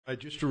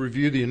Just to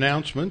review the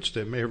announcements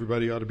that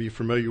everybody ought to be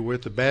familiar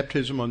with, the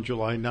baptism on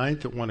July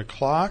 9th at 1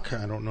 o'clock.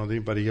 I don't know if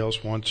anybody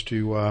else wants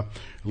to, at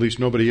least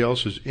nobody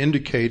else has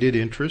indicated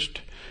interest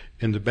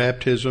in the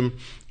baptism.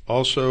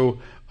 Also,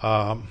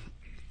 I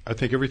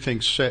think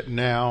everything's set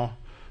now.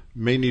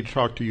 May need to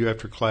talk to you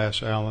after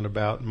class, Alan,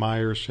 about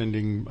Meyer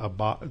sending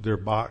their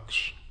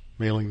box,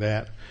 mailing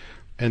that.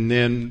 And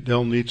then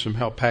they'll need some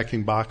help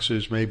packing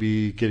boxes,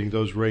 maybe getting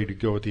those ready to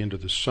go at the end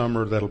of the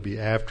summer. That'll be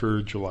after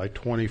August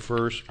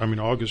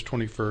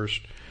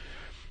 21st.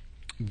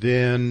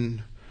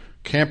 Then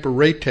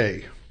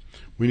Camporete.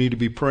 We need to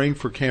be praying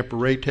for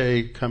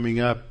Camporete coming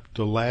up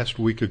the last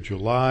week of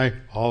July.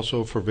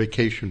 Also for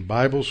Vacation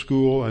Bible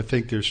School. I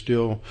think there's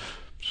still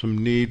some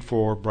need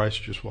for, Bryce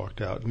just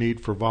walked out,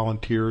 need for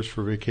volunteers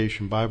for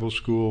Vacation Bible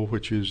School,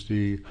 which is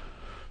the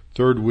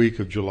third week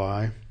of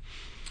July.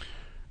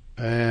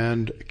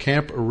 And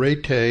Camp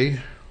Arete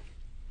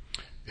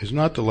is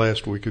not the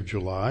last week of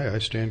July. I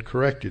stand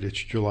corrected.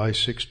 It's July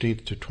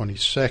 16th to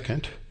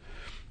 22nd.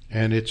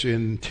 And it's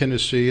in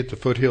Tennessee at the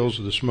foothills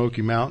of the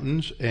Smoky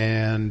Mountains.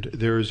 And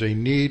there is a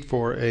need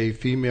for a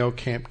female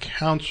camp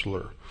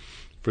counselor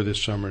for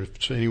this summer.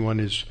 If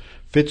anyone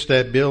fits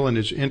that bill and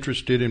is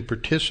interested in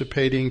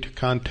participating, to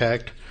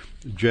contact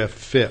Jeff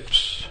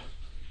Phipps.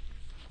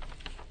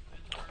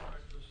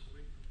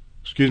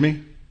 Excuse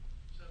me?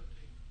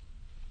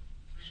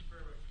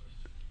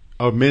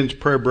 Men's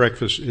prayer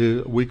breakfast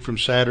is a week from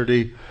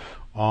Saturday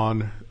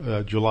on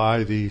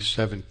June the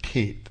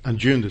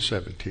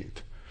 17th.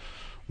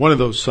 One of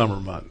those summer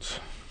months.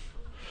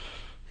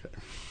 Okay.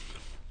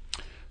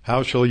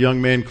 How shall a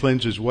young man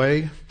cleanse his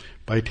way?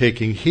 By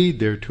taking heed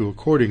thereto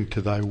according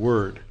to thy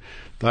word.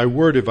 Thy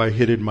word have I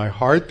hid in my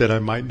heart, that I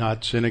might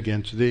not sin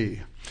against thee.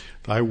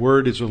 Thy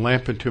word is a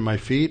lamp unto my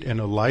feet and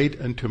a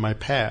light unto my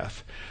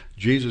path.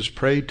 Jesus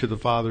prayed to the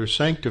Father,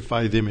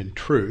 sanctify them in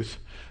truth.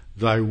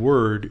 Thy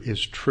word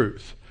is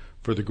truth.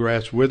 For the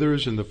grass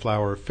withers and the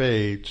flower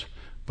fades,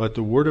 but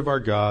the word of our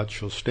God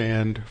shall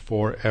stand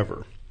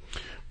forever.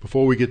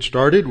 Before we get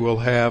started, we'll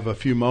have a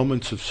few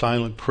moments of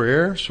silent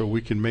prayer so we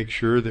can make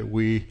sure that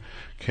we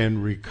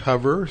can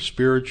recover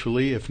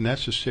spiritually if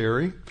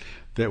necessary,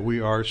 that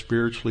we are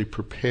spiritually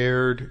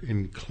prepared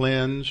and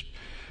cleansed,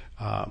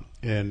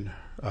 and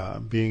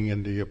being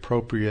in the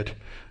appropriate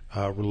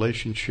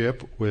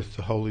relationship with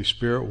the Holy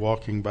Spirit,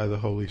 walking by the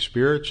Holy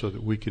Spirit, so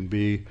that we can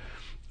be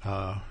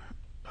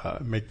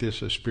make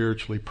this a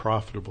spiritually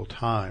profitable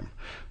time.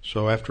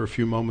 So after a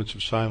few moments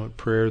of silent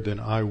prayer, then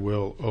I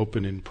will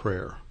open in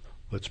prayer.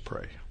 Let's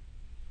pray.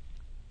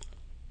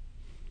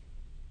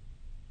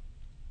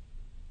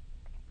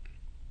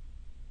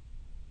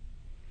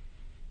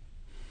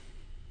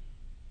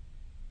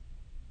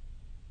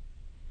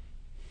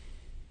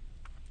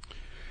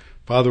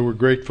 Father, we're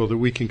grateful that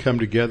we can come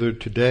together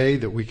today,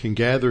 that we can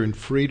gather in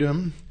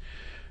freedom,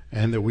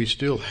 and that we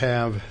still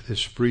have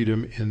this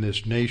freedom in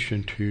this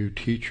nation to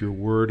teach your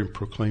word and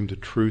proclaim the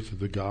truth of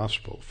the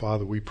gospel.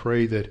 Father, we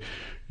pray that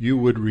you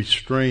would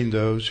restrain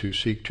those who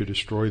seek to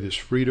destroy this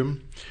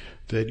freedom,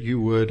 that you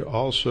would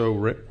also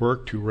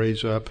work to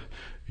raise up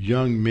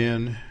young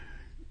men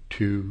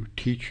to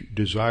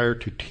desire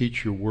to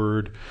teach your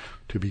word,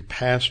 to be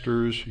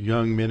pastors,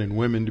 young men and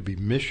women to be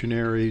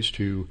missionaries,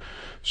 to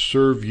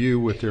serve you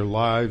with their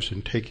lives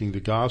in taking the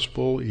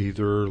gospel,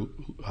 either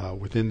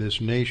within this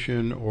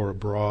nation or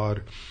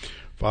abroad.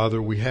 Father,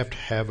 we have to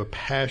have a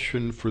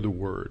passion for the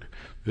word.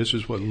 This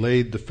is what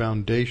laid the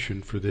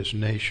foundation for this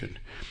nation.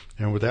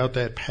 And without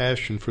that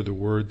passion for the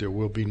word, there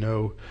will be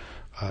no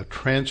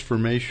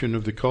transformation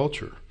of the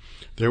culture.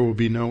 There will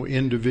be no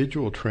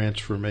individual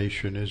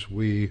transformation as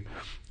we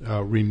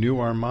renew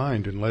our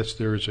mind unless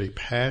there is a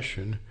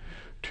passion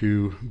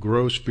to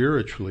grow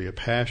spiritually, a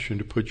passion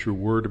to put your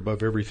word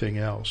above everything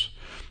else,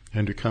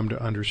 and to come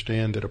to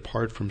understand that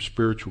apart from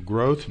spiritual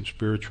growth and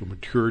spiritual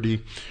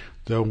maturity,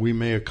 though we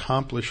may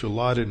accomplish a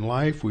lot in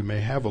life, we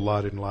may have a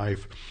lot in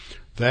life,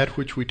 that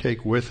which we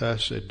take with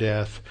us at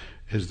death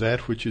is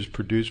that which is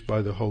produced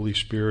by the Holy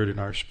Spirit in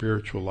our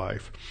spiritual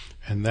life,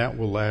 and that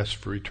will last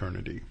for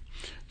eternity.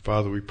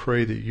 Father, we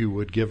pray that you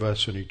would give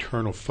us an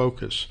eternal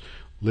focus,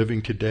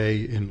 living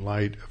today in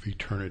light of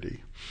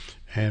eternity.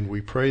 And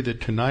we pray that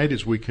tonight,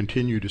 as we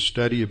continue to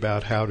study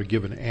about how to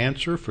give an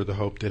answer for the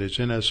hope that is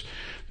in us,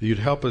 that you'd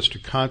help us to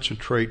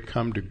concentrate,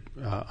 come to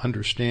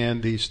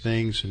understand these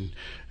things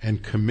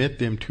and commit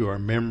them to our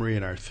memory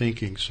and our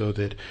thinking, so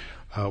that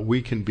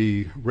we can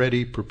be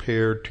ready,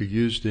 prepared to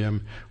use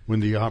them when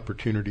the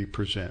opportunity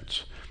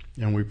presents.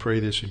 And we pray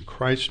this in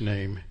Christ's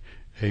name.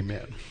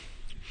 Amen.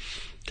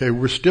 Okay,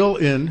 we're still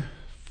in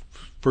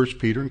 1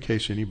 Peter, in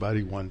case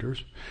anybody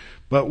wonders,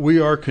 but we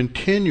are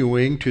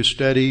continuing to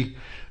study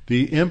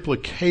the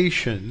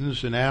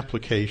implications and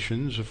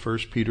applications of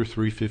 1 Peter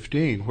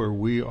 3:15, where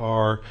we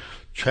are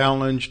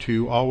challenged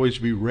to always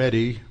be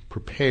ready,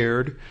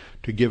 prepared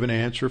to give an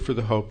answer for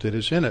the hope that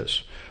is in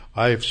us.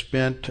 I have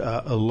spent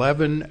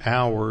 11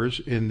 hours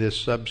in this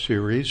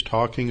sub-series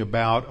talking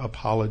about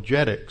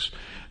apologetics.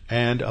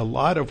 And a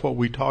lot of what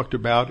we talked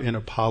about in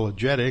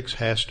apologetics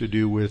has to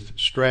do with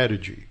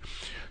strategy.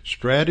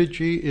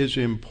 Strategy is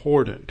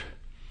important.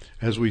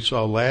 As we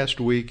saw last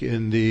week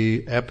in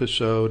the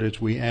episode, as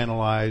we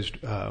analyzed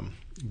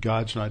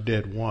God's Not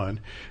Dead 1,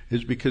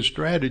 is because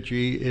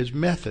strategy is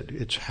method.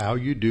 It's how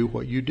you do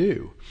what you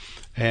do.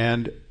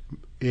 And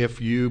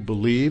if you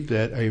believe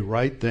that a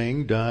right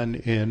thing done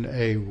in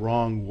a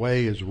wrong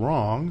way is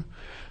wrong,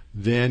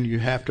 then you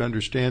have to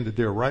understand that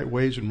there are right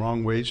ways and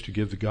wrong ways to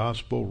give the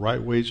gospel,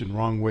 right ways and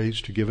wrong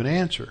ways to give an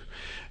answer.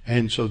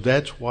 And so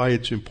that's why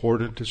it's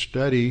important to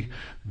study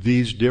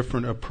these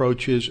different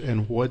approaches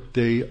and what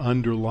the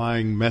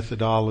underlying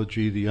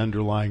methodology, the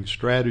underlying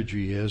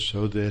strategy is,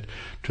 so that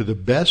to the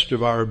best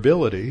of our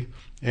ability,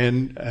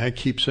 and I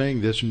keep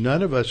saying this,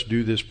 none of us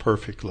do this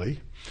perfectly.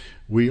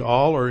 We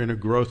all are in a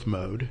growth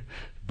mode.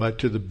 But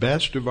to the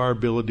best of our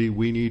ability,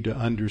 we need to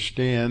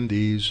understand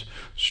these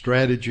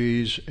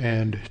strategies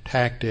and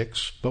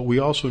tactics, but we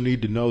also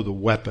need to know the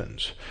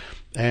weapons.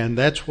 And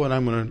that's what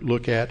I'm going to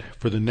look at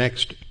for the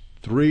next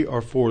 3 or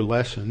 4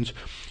 lessons,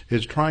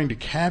 is trying to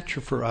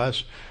capture for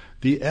us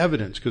the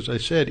evidence. Because I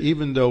said,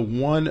 even though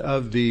one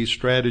of the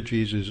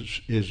strategies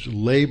is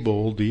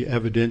labeled the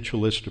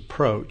evidentialist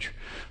approach,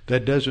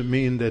 that doesn't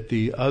mean that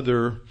the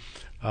other,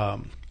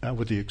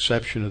 with the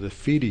exception of the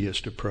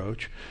fideist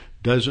approach,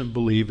 doesn't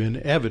believe in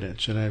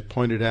evidence. And I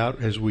pointed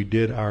out as we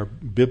did our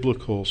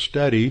biblical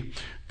study,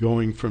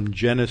 going from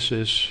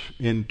Genesis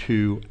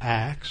into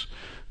Acts,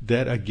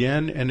 that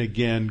again and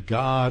again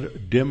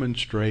God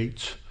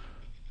demonstrates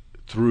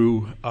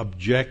through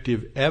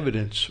objective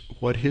evidence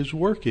what his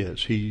work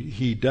is.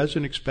 He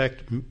doesn't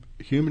expect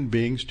human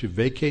beings to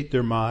vacate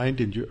their mind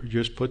and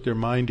just put their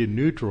mind in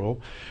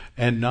neutral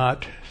and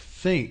not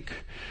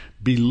think.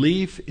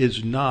 Belief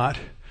is not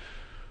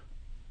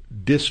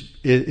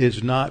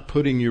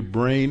putting your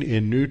brain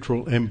in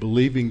neutral and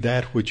believing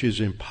that which is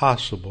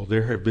impossible.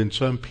 There have been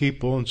some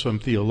people and some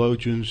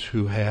theologians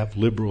who have,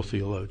 liberal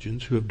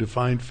theologians, who have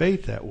defined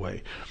faith that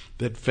way.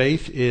 That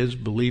faith is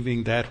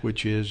believing that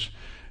which is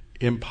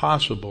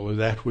impossible or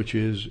that which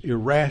is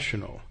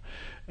irrational.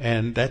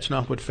 And that's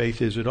not what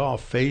faith is at all.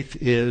 Faith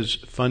is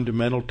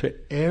fundamental to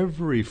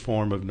every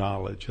form of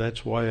knowledge.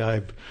 That's why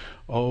I've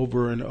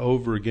over and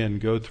over again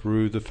go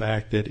through the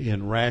fact that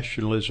in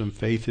rationalism,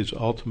 faith is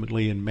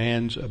ultimately in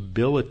man's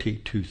ability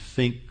to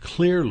think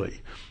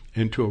clearly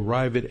and to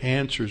arrive at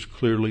answers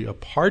clearly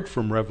apart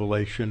from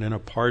revelation and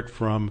apart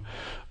from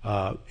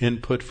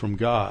input from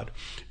God.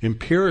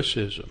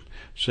 Empiricism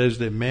says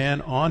that man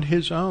on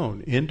his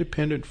own,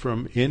 independent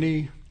from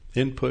any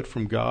input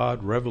from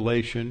God,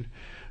 revelation,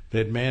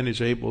 that man is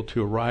able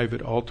to arrive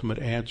at ultimate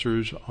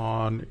answers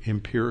on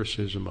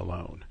empiricism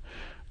alone.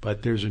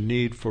 But there's a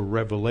need for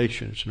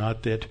revelation. It's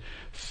not that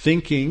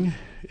thinking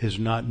is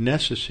not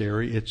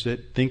necessary. It's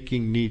that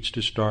thinking needs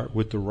to start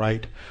with the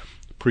right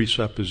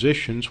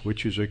presuppositions,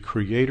 which is a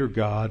creator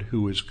God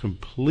who is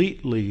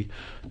completely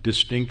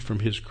distinct from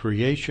his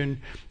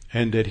creation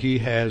and that he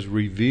has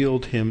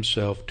revealed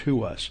himself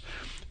to us.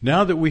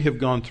 Now that we have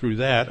gone through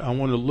that, I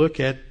want to look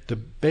at the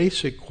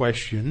basic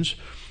questions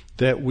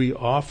that we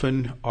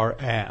often are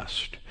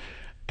asked.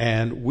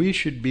 And we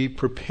should be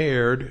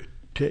prepared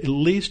to at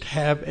least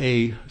have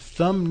a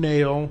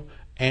thumbnail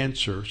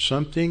answer,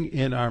 something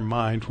in our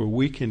mind where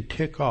we can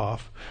tick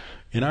off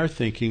in our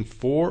thinking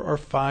 4 or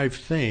 5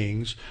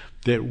 things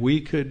that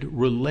we could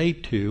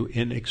relate to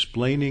in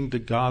explaining the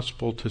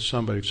gospel to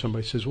somebody. If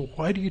somebody says, well,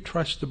 why do you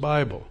trust the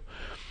Bible?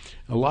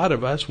 A lot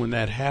of us, when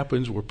that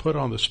happens, we're put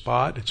on the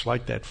spot. It's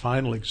like that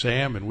final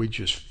exam and we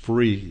just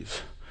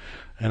freeze.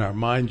 And our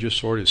mind just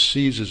sort of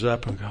seizes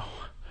up and go,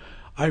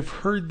 I've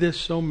heard this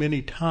so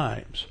many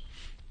times.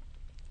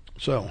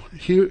 So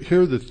here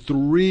are the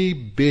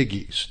 3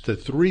 biggies, the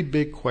 3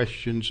 big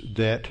questions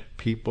that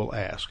people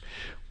ask.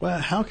 Well,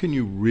 how can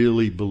you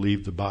really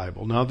believe the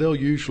Bible? Now, they'll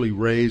usually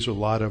raise a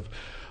lot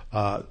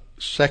of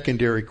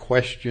secondary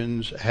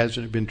questions.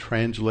 Hasn't it been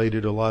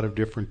translated a lot of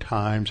different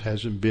times?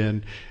 Hasn't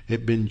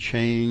it been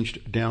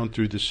changed down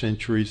through the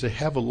centuries? They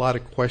have a lot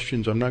of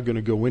questions. I'm not going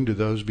to go into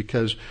those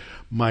because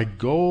my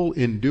goal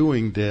in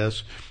doing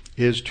this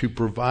is to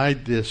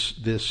provide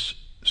this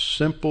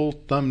simple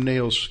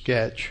thumbnail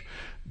sketch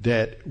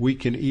that we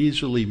can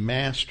easily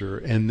master,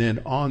 and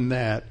then on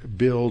that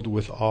build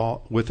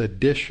with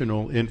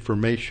additional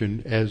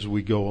information as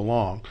we go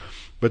along.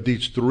 But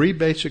these 3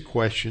 basic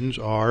questions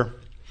are: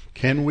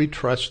 can we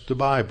trust the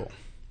Bible?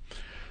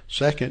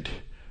 Second,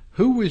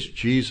 who was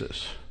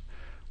Jesus?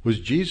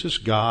 Was Jesus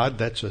God?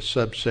 That's a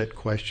subset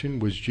question.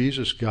 Was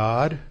Jesus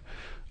God?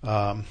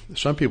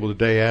 Some people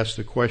today ask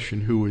the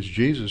question, who was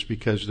Jesus,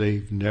 because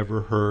they've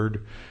never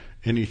heard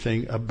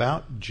anything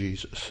about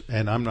Jesus.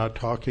 And I'm not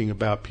talking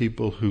about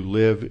people who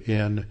live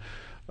in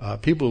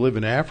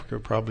Africa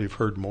probably have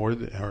heard more,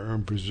 or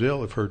in Brazil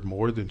have heard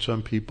more than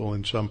some people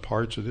in some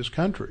parts of this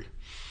country.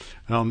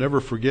 And I'll never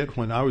forget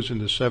when I was in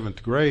the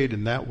 7th grade,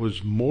 and that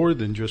was more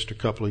than just a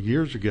couple of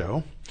years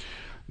ago,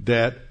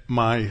 that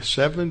my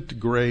 7th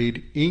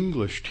grade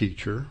English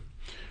teacher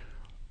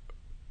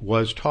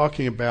was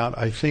talking about,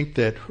 I think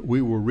that we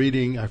were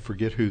reading, I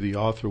forget who the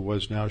author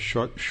was now,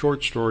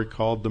 short story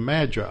called The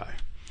Magi.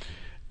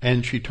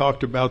 and she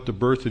talked about the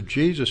birth of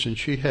Jesus, and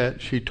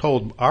she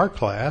told our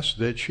class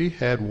that she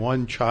had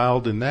one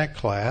child in that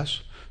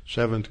class,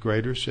 7th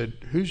grader, said,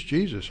 "Who's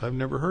Jesus? I've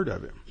never heard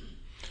of him."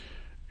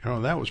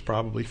 That was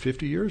probably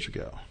 50 years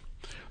ago.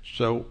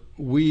 So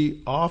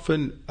we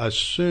often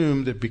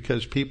assume that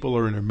because people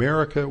are in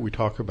America, we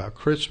talk about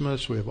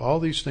Christmas, we have all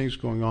these things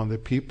going on,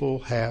 that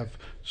people have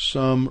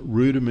some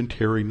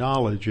rudimentary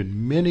knowledge,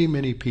 and many,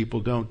 many people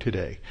don't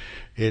today.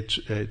 It's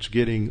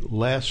getting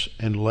less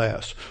and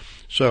less.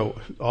 So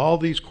all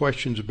these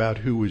questions about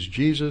who was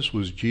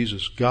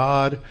Jesus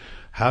God?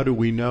 How do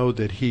we know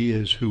that he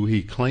is who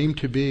he claimed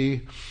to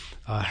be?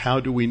 How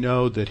do we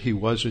know that he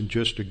wasn't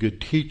just a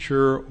good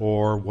teacher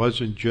or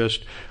wasn't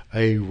just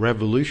a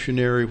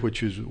revolutionary,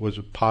 which was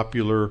a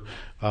popular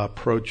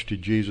approach to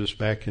Jesus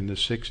back in the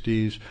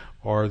 60s,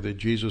 or that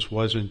Jesus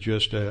wasn't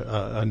just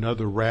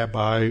another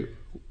rabbi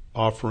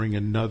offering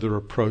another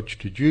approach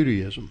to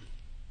Judaism?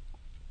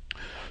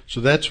 So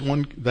that's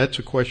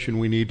a question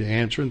we need to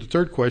answer. And the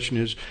third question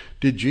is,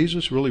 did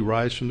Jesus really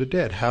rise from the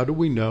dead? How do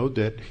we know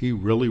that he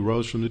really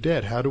rose from the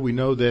dead? How do we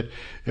know that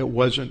it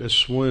wasn't a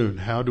swoon?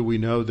 How do we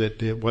know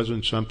that it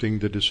wasn't something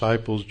the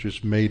disciples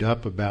just made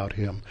up about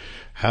him?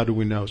 How do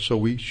we know? So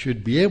we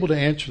should be able to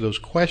answer those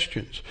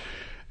questions.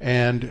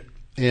 And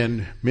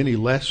in many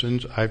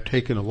lessons, I've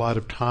taken a lot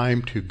of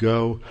time to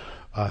go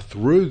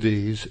through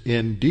these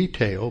in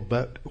detail.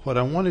 But what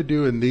I want to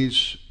do in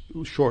these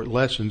short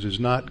lessons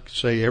is not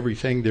say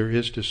everything there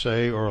is to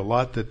say or a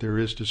lot that there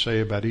is to say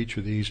about each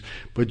of these,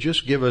 but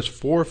just give us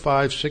 4,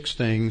 5, 6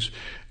 things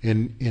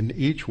in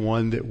each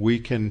one that we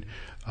can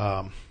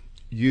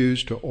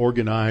use to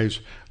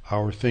organize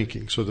our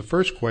thinking. So the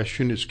first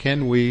question is,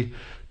 can we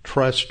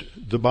trust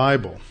the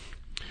Bible?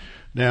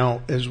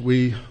 Now, as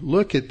we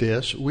look at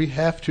this, we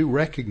have to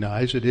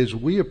recognize that as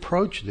we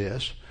approach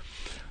this,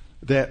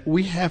 that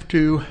we have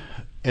to,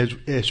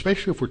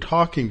 especially if we're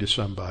talking to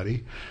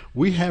somebody,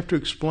 we have to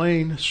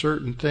explain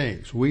certain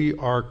things. We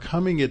are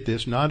coming at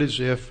this not as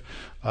if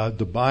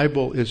the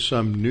Bible is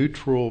some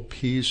neutral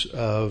piece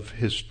of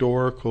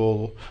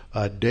historical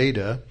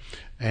data,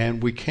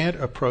 and we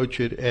can't approach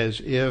it as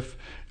if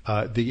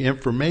the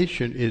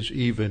information is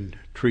even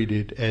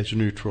treated as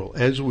neutral.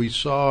 As we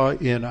saw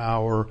in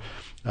our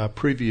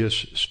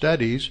previous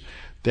studies,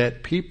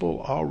 that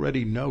people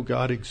already know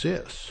God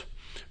exists.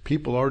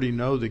 People already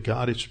know that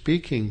God is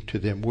speaking to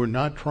them. We're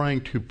not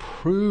trying to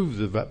prove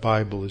the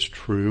Bible is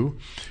true,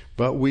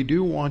 but we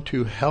do want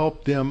to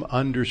help them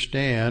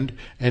understand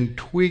and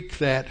tweak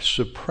that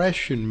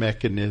suppression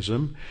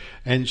mechanism.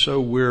 And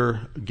so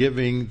we're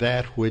giving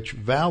that which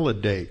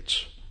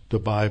validates the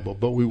Bible.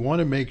 But we want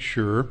to make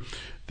sure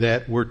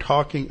that we're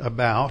talking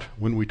about,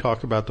 when we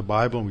talk about the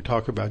Bible and we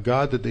talk about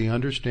God, that they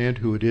understand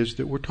who it is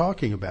that we're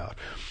talking about.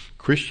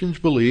 Christians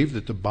believe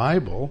that the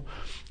Bible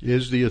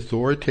is the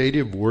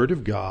authoritative Word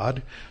of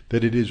God,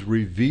 that it is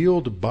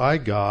revealed by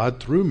God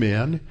through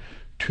men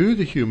to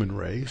the human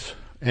race,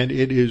 and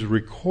it is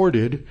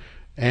recorded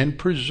and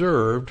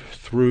preserved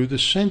through the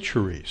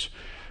centuries.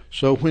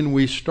 So when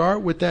we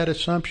start with that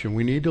assumption,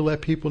 we need to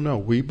let people know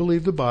we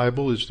believe the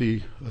Bible is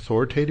the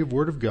authoritative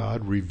Word of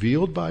God,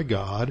 revealed by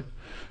God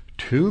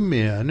to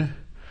men,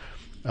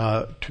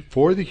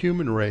 for the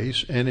human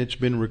race, and it's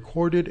been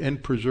recorded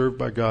and preserved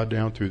by God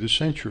down through the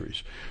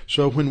centuries.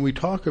 So when we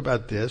talk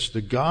about this, the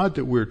God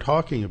that we're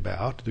talking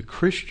about, the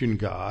Christian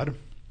God,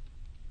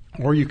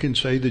 or you can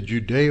say the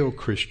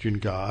Judeo-Christian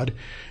God,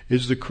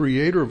 is the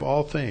creator of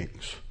all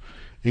things,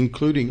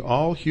 including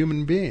all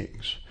human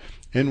beings.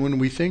 And when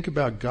we think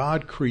about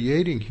God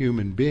creating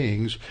human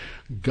beings,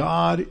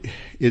 God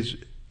is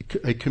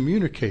a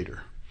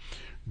communicator.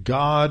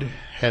 God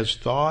has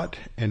thought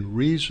and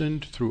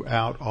reasoned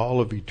throughout all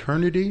of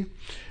eternity,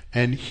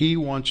 and he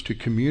wants to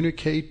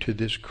communicate to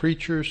this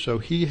creature. So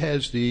he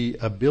has the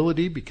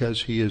ability,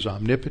 because he is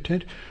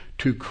omnipotent,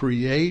 to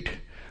create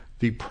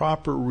the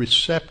proper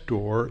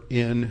receptor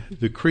in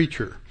the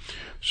creature.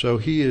 So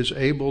he is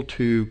able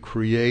to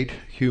create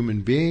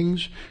human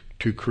beings,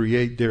 to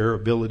create their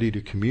ability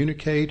to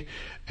communicate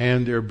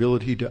and their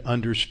ability to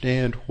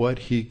understand what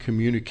he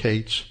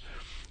communicates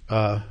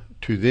to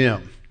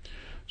them.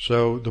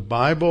 So the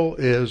Bible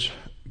is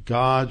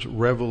God's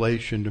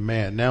revelation to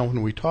man. Now,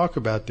 when we talk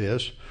about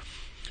this,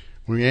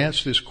 when we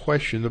ask this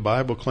question, the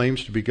Bible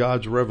claims to be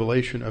God's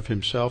revelation of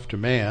himself to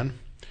man.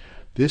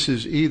 This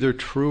is either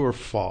true or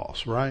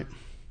false, right?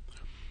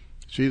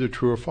 It's either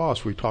true or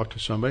false. We talk to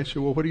somebody and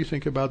say, well, what do you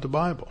think about the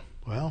Bible?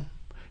 Well,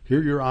 here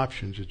are your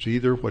options. It's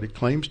either what it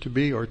claims to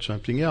be or it's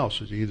something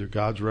else. It's either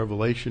God's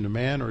revelation to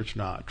man or it's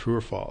not. True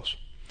or false.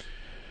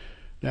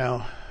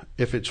 Now,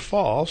 if it's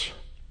false,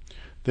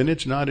 then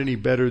it's not any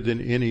better than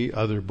any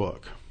other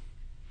book.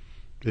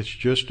 It's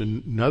just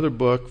another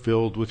book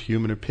filled with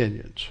human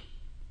opinions.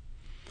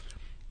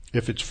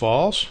 If it's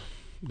false,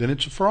 then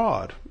it's a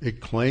fraud.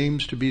 It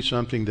claims to be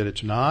something that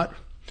it's not,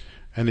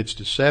 and it's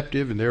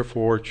deceptive, and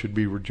therefore it should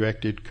be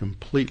rejected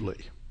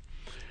completely.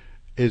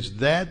 Is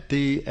that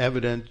the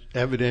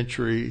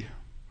evidentiary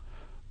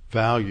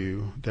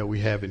value that we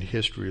have in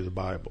history of the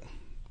Bible?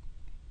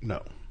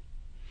 No.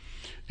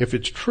 If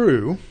it's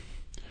true,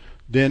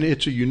 then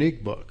it's a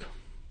unique book.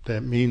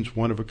 That means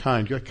one of a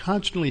kind. You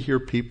constantly hear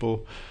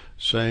people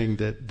saying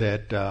that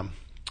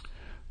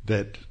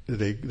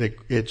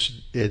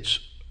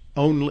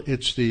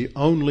it's the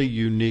only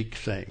unique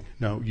thing.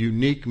 No,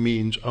 unique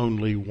means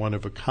only one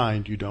of a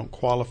kind. You don't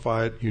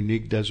qualify it.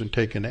 Unique doesn't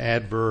take an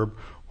adverb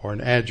or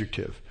an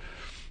adjective.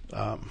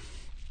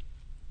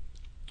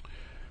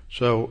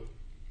 So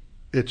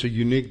it's a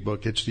unique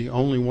book. It's the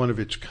only one of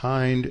its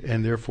kind,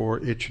 and therefore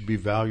it should be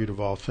valued of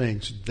all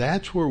things.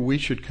 That's where we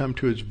should come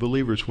to as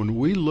believers. When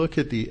we look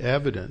at the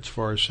evidence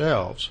for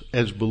ourselves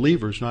as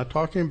believers, not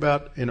talking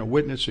about in a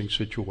witnessing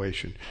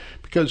situation,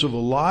 because of a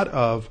lot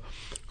of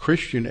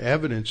Christian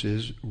evidence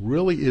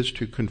really is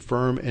to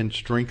confirm and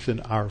strengthen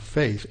our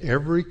faith.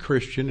 Every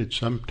Christian at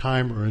some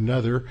time or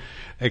another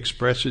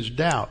expresses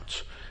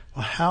doubts.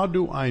 Well, how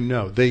do I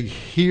know? They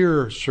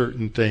hear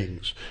certain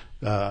things.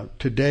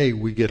 Today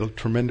we get a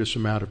tremendous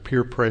amount of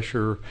peer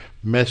pressure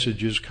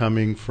messages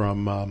coming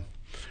from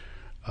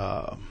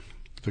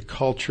the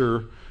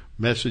culture,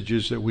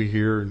 messages that we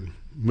hear in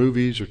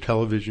movies or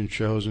television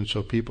shows, and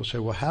so people say,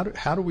 well,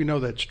 how do we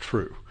know that's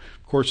true?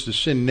 Of course, the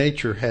sin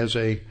nature has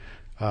a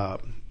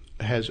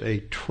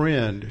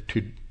trend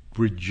to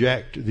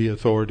reject the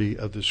authority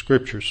of the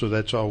Scripture, so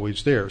that's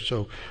always there.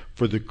 So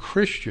for the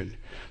Christian,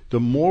 the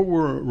more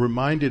we're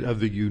reminded of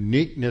the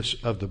uniqueness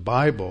of the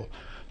Bible,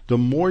 the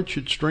more it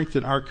should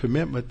strengthen our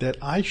commitment that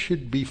I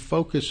should be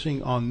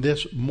focusing on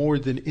this more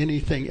than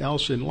anything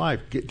else in life.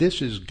 This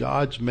is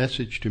God's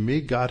message to me.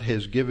 God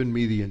has given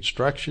me the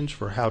instructions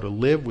for how to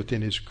live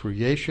within His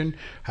creation,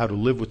 how to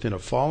live within a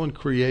fallen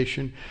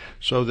creation,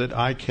 so that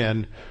I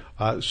can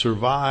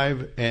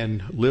survive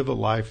and live a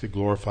life that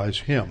glorifies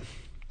Him.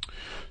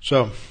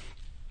 So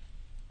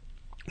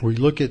we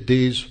look at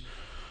these.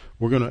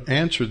 We're going to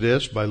answer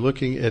this by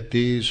looking at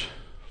these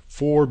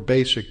 4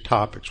 basic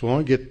topics. We'll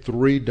only get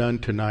 3 done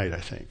tonight, I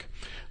think.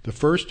 The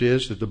first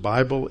is that the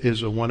Bible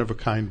is a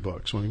one-of-a-kind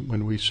book. So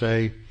when we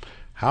say,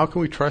 how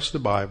can we trust the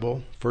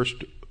Bible?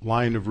 First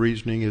line of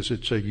reasoning is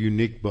it's a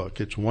unique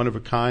book. It's one of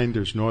a kind.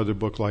 There's no other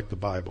book like the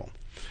Bible.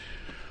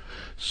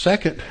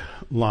 Second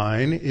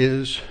line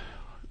is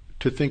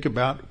to think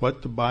about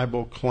what the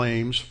Bible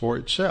claims for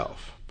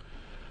itself.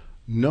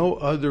 No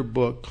other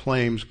book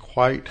claims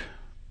quite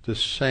the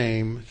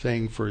same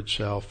thing for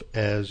itself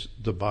as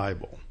the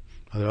Bible.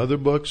 There are other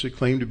books that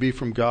claim to be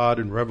from God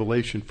and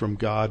revelation from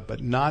God,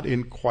 but not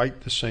in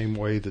quite the same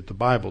way that the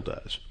Bible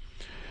does.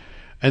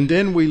 And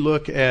then we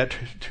look at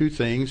 2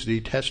 things,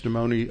 the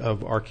testimony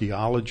of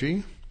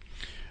archaeology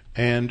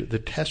and the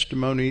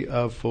testimony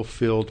of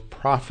fulfilled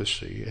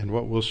prophecy. And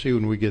what we'll see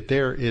when we get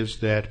there is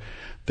that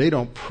they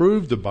don't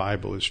prove the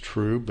Bible is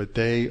true, but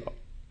they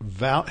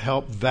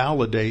help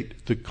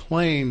validate the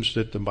claims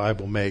that the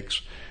Bible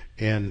makes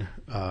in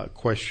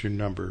question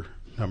number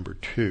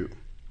 2.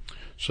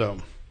 So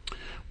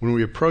when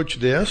we approach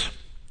this,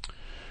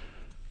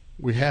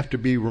 we have to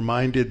be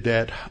reminded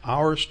that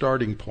our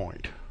starting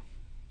point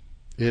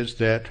is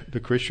that the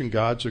Christian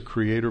God's a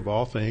creator of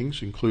all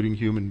things, including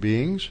human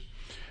beings,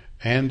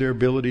 and their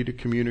ability to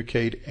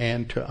communicate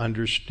and to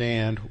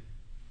understand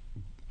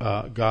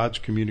God's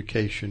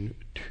communication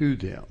to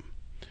them.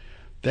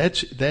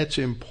 That's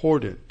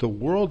important. The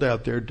world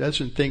out there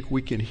doesn't think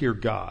we can hear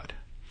God.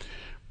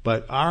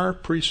 But our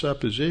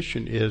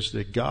presupposition is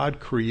that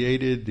God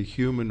created the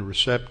human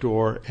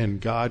receptor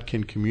and God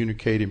can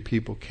communicate and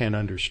people can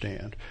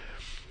understand.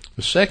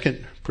 The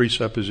second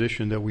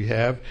presupposition that we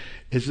have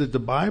is that the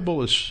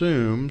Bible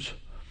assumes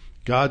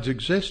God's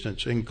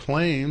existence and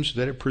claims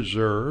that it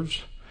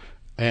preserves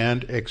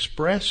and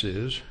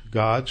expresses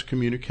God's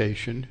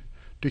communication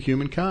to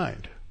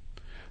humankind.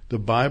 The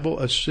Bible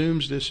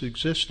assumes this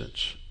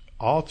existence.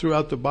 All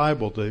throughout the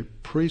Bible, the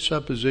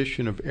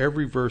presupposition of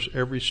every verse,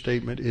 every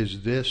statement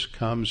is this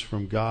comes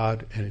from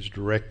God and is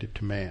directed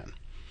to man.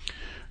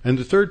 And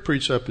the third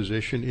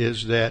presupposition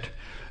is that,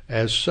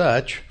 as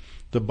such,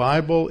 the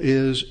Bible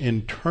is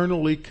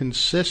internally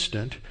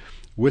consistent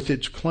with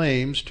its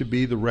claims to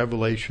be the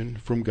revelation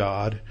from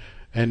God,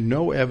 and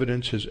no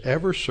evidence has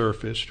ever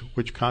surfaced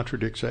which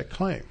contradicts that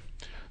claim.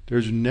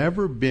 There's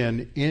never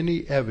been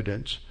any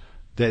evidence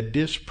that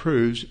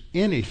disproves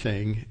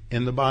anything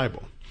in the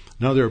Bible.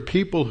 Now, there are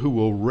people who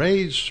will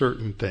raise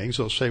certain things.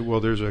 They'll say, well,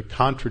 there's a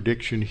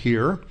contradiction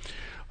here.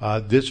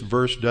 This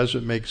verse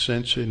doesn't make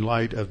sense in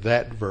light of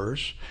that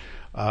verse.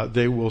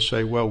 They will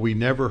say, well, we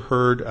never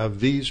heard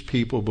of these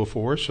people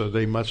before, so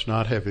they must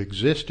not have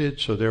existed,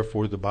 so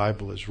therefore the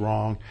Bible is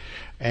wrong.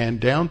 And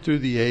down through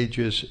the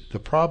ages, the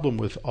problem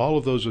with all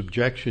of those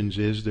objections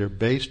is they're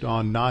based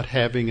on not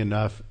having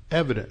enough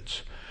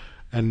evidence,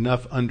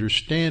 enough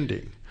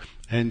understanding.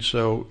 And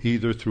so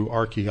either through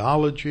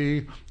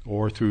archaeology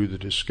or through the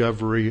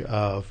discovery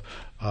of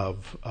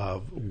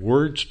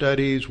word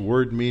studies,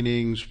 word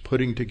meanings,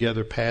 putting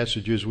together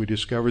passages, we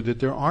discover that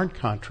there aren't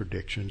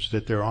contradictions,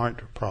 that there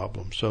aren't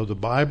problems. So the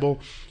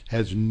Bible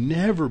has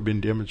never been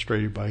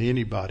demonstrated by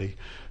anybody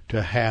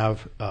to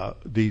have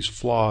these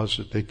flaws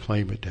that they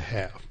claim it to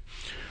have.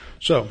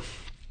 So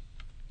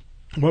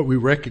what we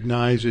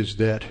recognize is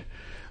that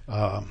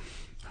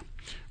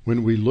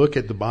When we look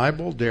at the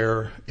Bible,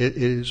 it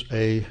is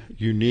a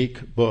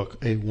unique book,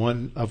 a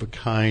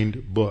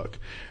one-of-a-kind book.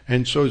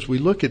 And so as we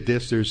look at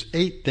this, there's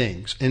 8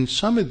 things. And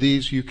some of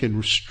these you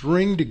can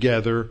string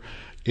together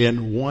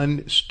in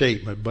one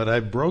statement, but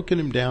I've broken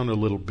them down a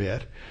little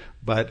bit.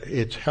 But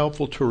it's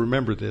helpful to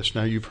remember this.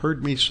 Now, you've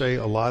heard me say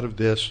a lot of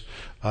this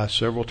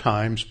several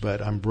times,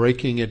 but I'm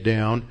breaking it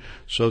down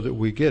so that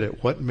we get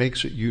it. What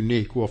makes it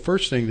unique? Well,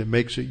 first thing that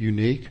makes it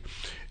unique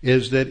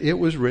is that it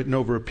was written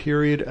over a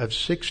period of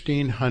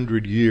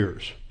 1,600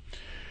 years,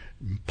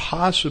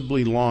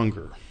 possibly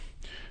longer.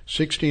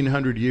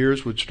 1,600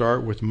 years would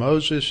start with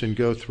Moses and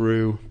go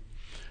through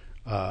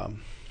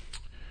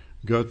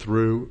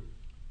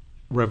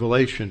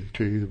Revelation,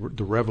 to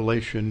the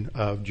revelation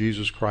of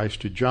Jesus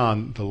Christ to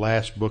John, the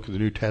last book of the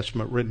New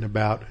Testament, written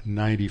about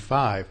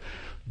 95.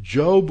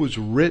 Job was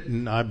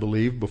written, I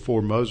believe,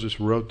 before Moses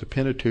wrote the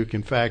Pentateuch.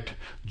 In fact,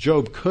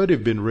 Job could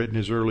have been written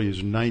as early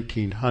as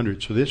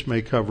 1900, so this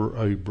may cover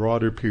a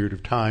broader period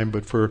of time,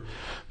 but for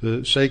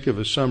the sake of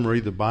a summary,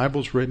 the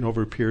Bible's written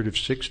over a period of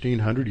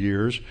 1,600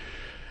 years,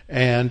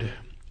 and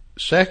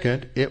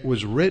second, it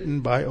was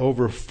written by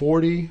over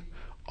 40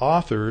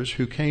 authors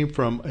who came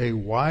from a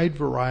wide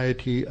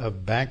variety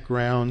of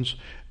backgrounds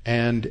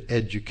and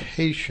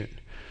education.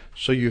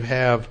 So you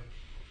have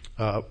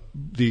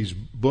these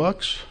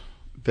books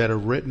that are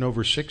written over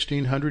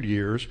 1,600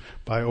 years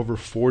by over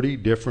 40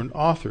 different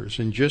authors.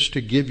 And just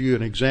to give you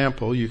an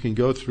example, you can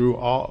go through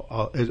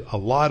a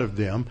lot of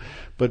them,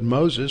 but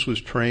Moses was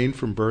trained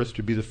from birth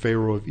to be the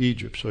Pharaoh of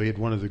Egypt. So he had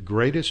one of the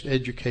greatest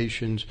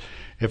educations,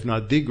 if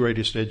not the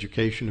greatest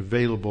education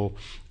available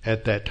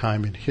at that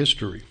time in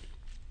history.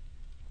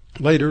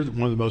 Later,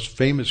 one of the most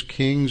famous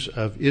kings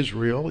of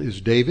Israel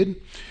is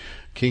David.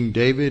 King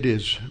David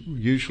is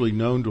usually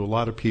known to a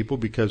lot of people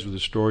because of the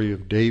story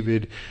of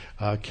David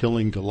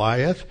killing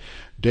Goliath.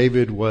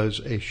 David was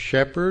a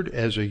shepherd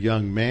as a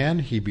young man.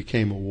 He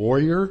became a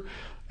warrior,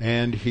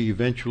 and he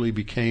eventually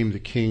became the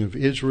king of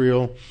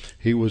Israel.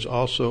 He was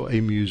also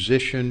a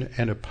musician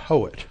and a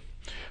poet.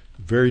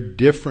 Very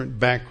different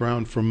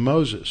background from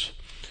Moses.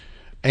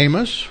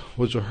 Amos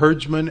was a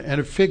herdsman and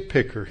a fig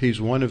picker.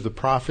 He's one of the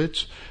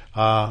prophets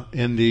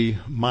in the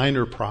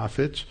minor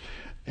prophets.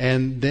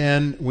 And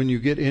then when you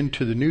get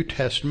into the New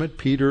Testament,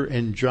 Peter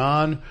and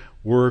John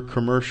were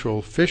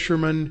commercial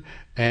fishermen,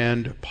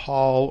 and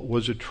Paul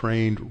was a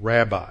trained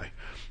rabbi.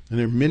 And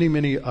there are many,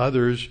 many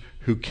others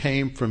who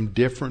came from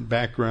different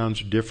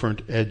backgrounds,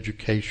 different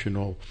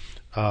educational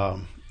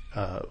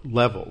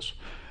levels.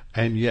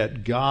 And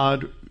yet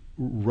God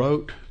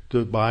wrote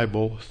the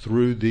Bible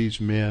through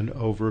these men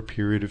over a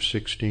period of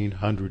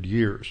 1,600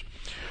 years.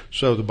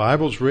 So the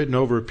Bible's written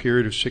over a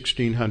period of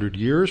 1,600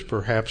 years,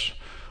 perhaps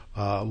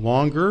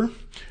longer.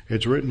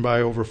 It's written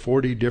by over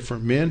 40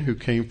 different men who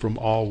came from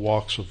all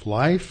walks of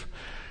life.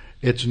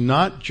 It's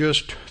not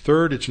just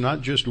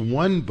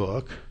one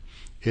book.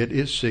 It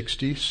is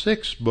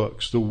 66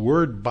 books. The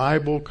word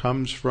Bible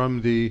comes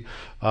from the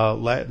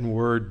Latin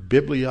word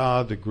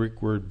biblia, the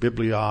Greek word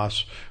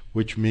biblios,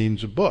 which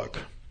means a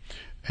book.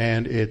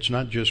 And it's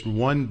not just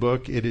one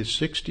book. It is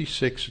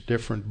 66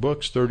 different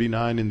books,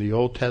 39 in the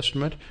Old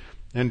Testament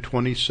and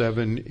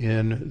 27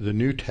 in the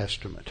New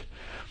Testament.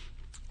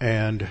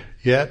 And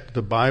yet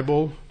the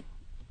Bible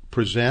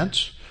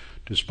presents,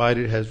 despite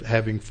it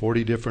having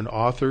 40 different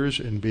authors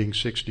and being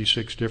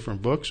 66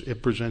 different books,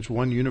 it presents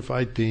one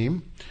unified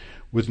theme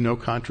with no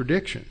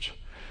contradictions.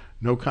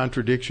 No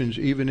contradictions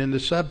even in the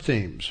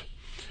sub-themes.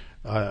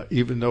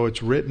 Even though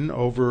it's written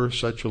over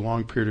such a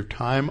long period of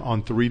time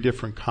on 3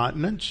 different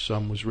continents.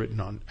 Some was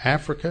written on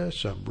Africa,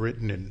 some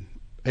written in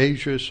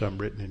Asia, some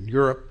written in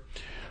Europe.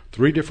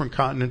 3 different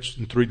continents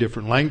and 3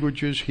 different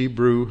languages: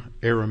 Hebrew,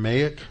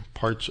 Aramaic,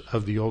 parts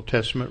of the Old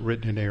Testament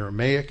written in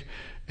Aramaic,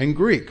 and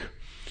Greek,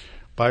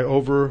 by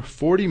over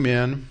 40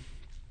 men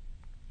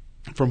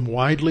from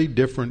widely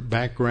different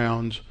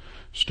backgrounds,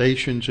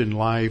 stations in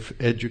life,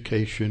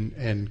 education,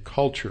 and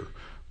culture.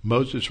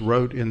 Moses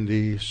wrote in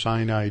the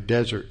Sinai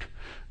desert.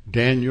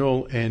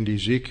 Daniel and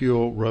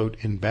Ezekiel wrote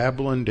in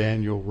Babylon.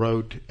 Daniel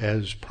wrote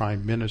as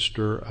prime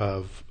minister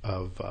of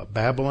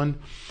Babylon.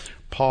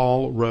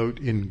 Paul wrote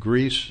in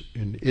Greece,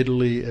 in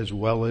Italy, as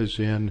well as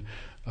in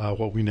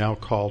what we now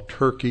call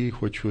Turkey,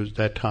 which was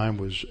that time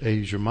was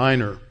Asia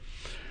Minor.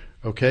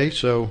 Okay,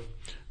 so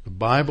the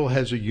Bible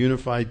has a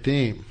unified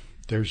theme.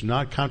 There's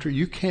not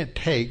you can't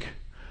take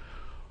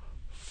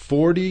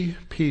 40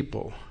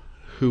 people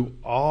who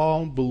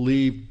all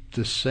believe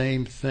the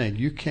same thing.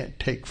 You can't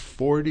take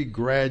 40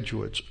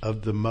 graduates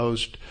of the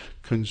most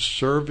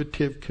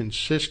conservative,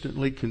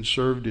 consistently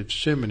conservative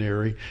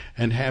seminary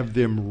and have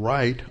them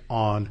write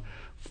on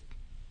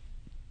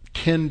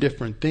 10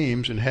 different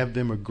themes and have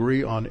them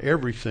agree on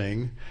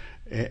everything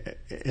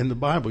in the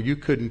Bible. You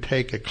couldn't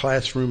take a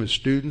classroom of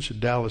students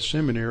at Dallas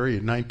Seminary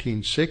in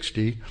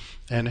 1960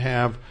 and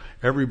have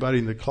everybody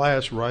in the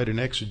class write an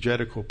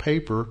exegetical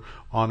paper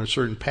on a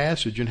certain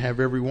passage and have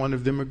every one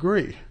of them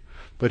agree.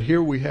 But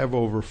here we have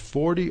over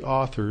 40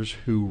 authors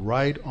who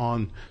write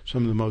on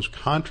some of the most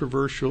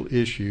controversial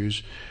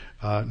issues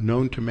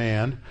known to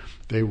man.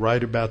 They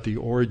write about the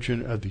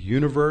origin of the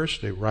universe.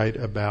 They write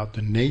about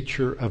the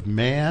nature of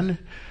man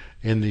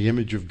in the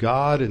image of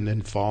God and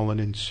then fallen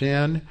in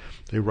sin.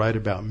 They write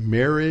about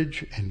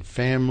marriage and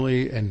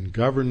family and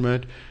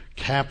government,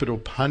 capital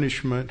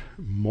punishment,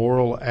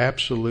 moral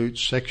absolute,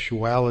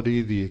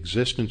 sexuality, the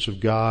existence of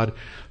God,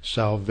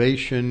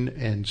 salvation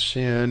and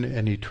sin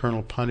and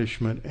eternal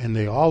punishment, and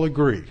they all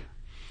agree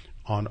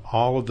on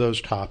all of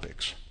those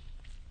topics.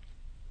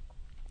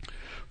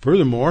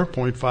 Furthermore,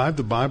 point 5,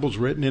 the Bible's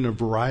written in a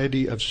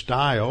variety of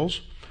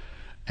styles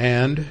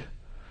and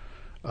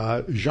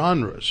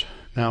genres.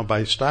 Now,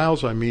 by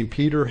styles, I mean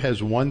Peter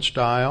has one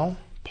style,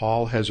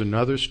 Paul has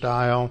another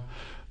style,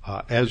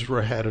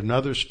 Ezra had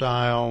another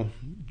style,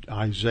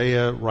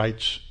 Isaiah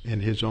writes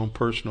in his own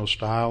personal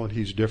style, and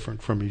he's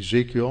different from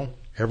Ezekiel.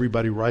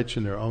 Everybody writes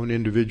in their own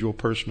individual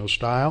personal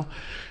style,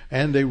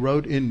 and they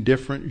wrote in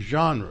different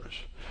genres.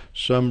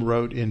 Some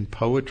wrote in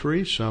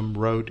poetry, some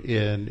wrote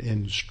in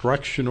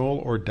instructional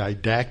or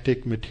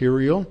didactic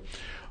material.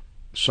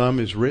 Some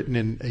is written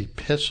in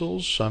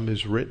epistles, some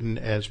is written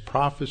as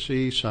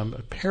prophecy, some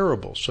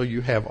parables. So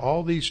you have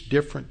all these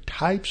different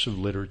types of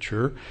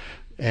literature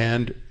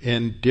and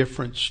in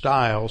different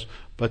styles,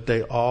 but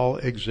they all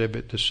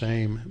exhibit the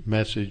same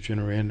message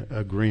and are in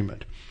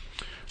agreement.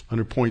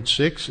 Under point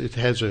 6, it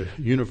has a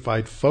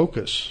unified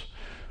focus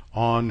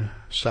on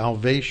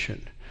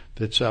salvation,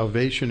 that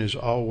salvation is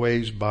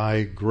always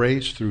by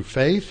grace through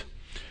faith,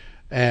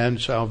 and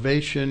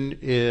salvation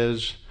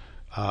is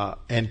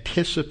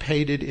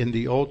anticipated in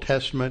the Old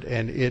Testament,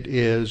 and it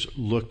is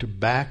looked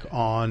back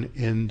on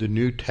in the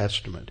New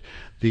Testament.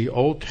 The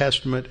Old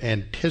Testament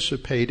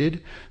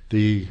anticipated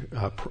the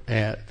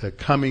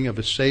coming of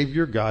a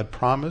Savior. God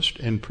promised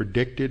and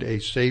predicted a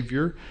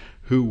Savior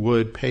who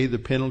would pay the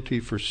penalty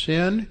for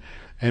sin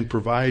and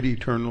provide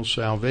eternal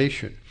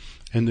salvation.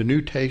 In the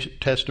New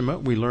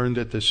Testament, we learn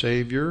that the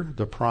Savior,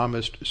 the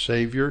promised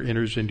Savior,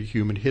 enters into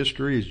human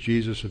history as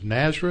Jesus of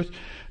Nazareth,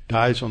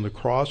 dies on the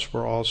cross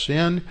for all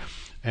sin,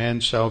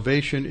 and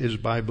salvation is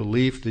by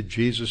belief that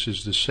Jesus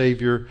is the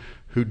Savior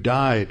who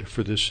died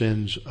for the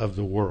sins of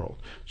the world.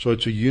 So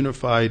it's a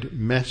unified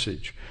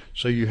message.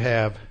 So you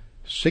have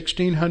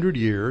 1,600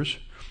 years,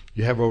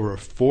 you have over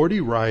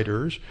 40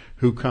 writers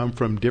who come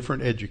from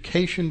different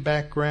education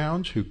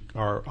backgrounds, who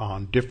are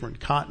on different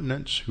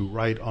continents, who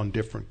write on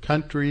different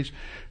countries,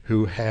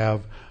 who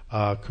have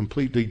a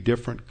completely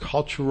different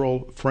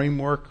cultural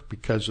framework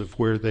because of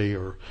where they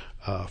are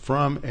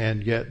from,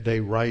 and yet they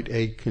write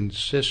a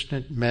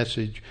consistent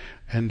message,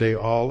 and they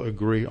all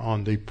agree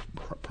on the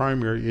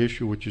primary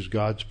issue, which is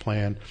God's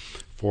plan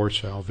for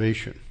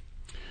salvation.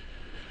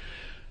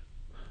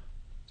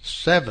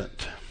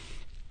 Seventh,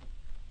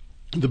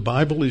 the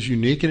Bible is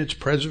unique in its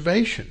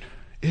preservation.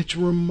 It's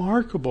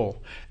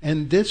remarkable.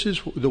 And this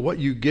is what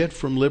you get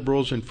from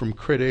liberals and from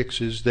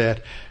critics, is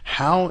that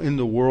how in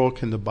the world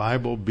can the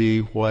Bible be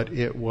what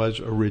it was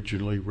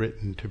originally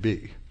written to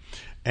be?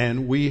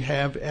 And we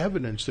have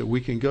evidence that we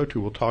can go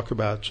to. We'll talk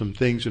about some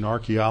things in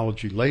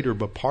archaeology later,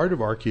 but part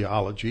of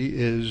archaeology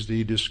is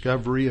the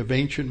discovery of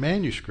ancient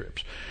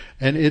manuscripts.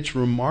 And it's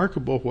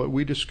remarkable what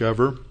we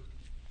discover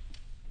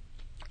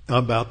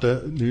about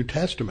the New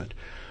Testament.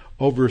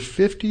 Over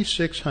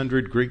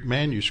 5,600 Greek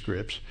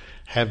manuscripts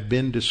have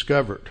been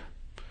discovered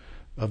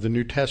of the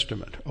New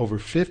Testament. Over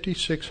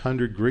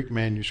 5,600 Greek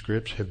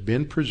manuscripts have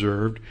been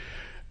preserved,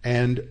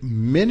 and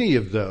many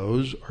of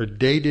those are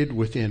dated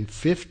within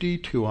 50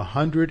 to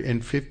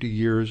 150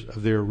 years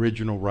of their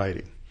original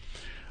writing.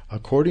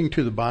 According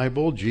to the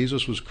Bible,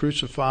 Jesus was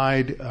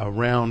crucified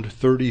around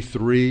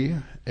 33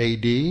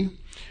 AD,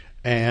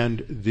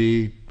 and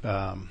the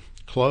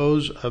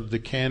close of the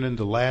canon,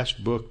 the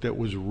last book that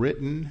was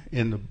written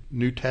in the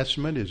New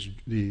Testament, is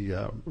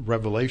the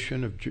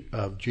Revelation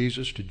of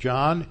Jesus to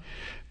John.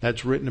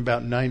 That's written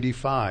about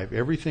 95.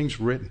 Everything's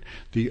written.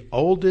 The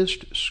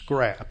oldest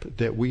scrap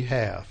that we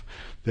have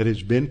that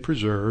has been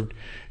preserved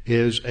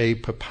is a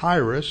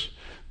papyrus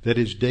that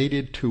is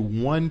dated to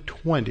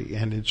 120,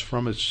 and it's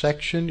from a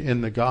section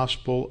in the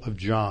Gospel of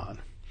John.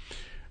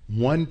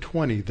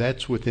 120,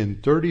 that's within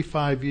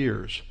 35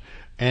 years.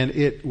 And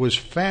it was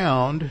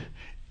found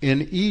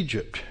in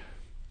Egypt.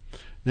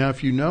 Now,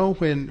 if you know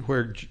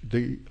where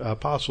the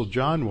Apostle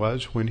John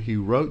was when he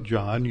wrote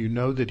John, you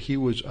know that he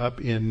was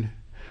up in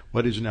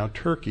what is now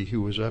Turkey. He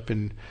was up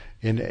in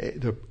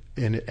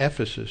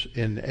Ephesus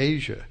in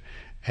Asia,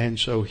 and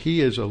so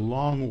he is a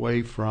long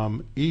way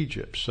from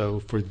Egypt. So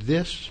for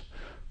this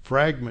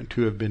fragment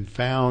to have been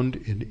found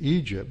in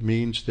Egypt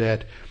means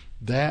that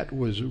that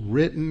was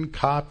written,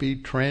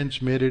 copied,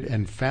 transmitted,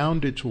 and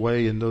found its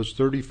way in those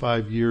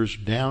 35 years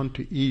down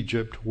to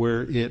Egypt,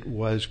 where it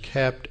was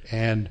kept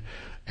and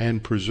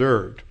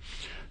preserved.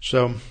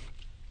 So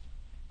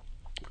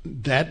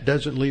that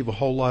doesn't leave a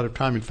whole lot of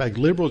time. In fact,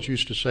 liberals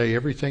used to say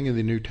everything in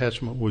the New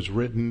Testament was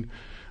written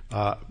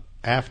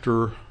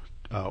after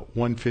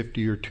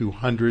 150 or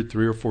 200,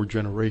 3 or 4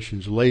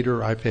 generations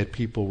later. I've had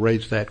people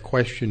raise that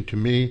question to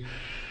me.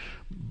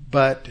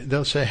 But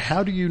they'll say,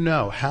 how do you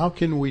know? How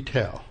can we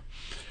tell?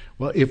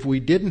 Well, if we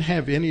didn't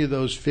have any of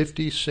those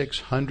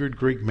 5,600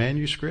 Greek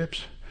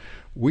manuscripts,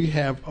 we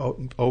have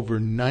over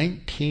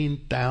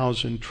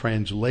 19,000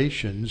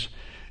 translations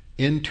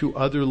into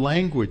other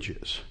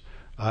languages.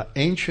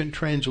 Ancient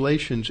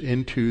translations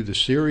into the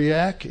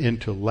Syriac,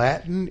 into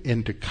Latin,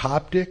 into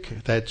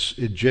Coptic, that's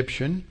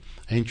Egyptian,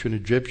 ancient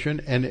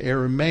Egyptian, and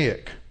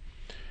Aramaic.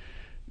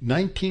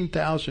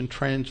 19,000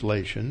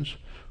 translations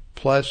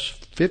plus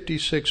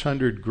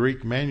 5,600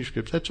 Greek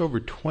manuscripts. That's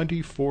over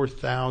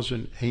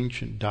 24,000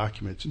 ancient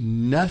documents.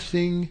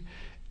 Nothing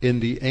in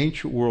the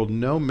ancient world,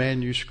 no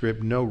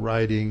manuscript, no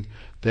writing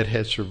that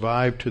has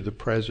survived to the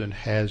present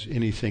has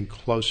anything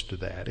close to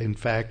that. In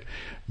fact,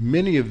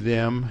 many of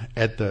them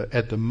at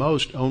the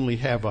most only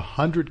have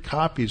 100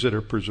 copies that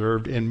are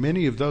preserved, and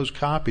many of those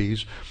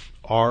copies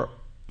are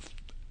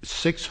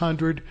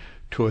 600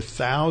 to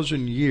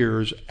 1,000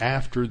 years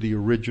after the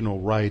original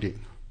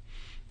writing.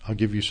 I'll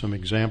give you some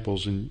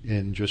examples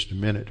in just a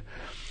minute.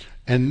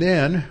 And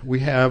then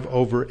we have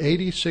over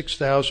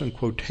 86,000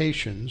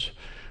 quotations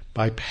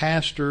by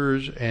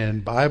pastors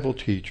and Bible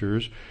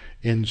teachers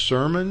in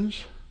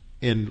sermons,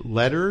 in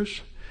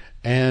letters,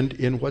 and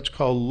in what's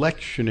called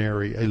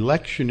lectionary. A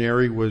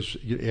lectionary was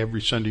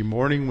every Sunday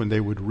morning when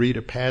they would read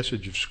a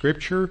passage of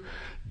Scripture,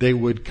 they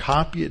would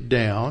copy it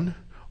down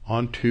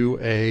onto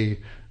a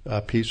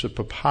piece of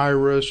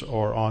papyrus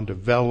or onto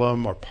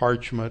vellum or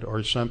parchment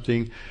or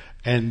something,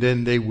 and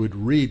then they would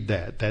read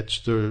that. That's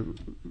the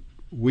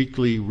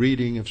weekly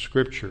reading of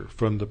Scripture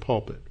from the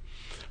pulpit.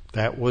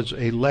 That was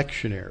a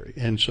lectionary.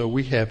 And so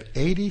we have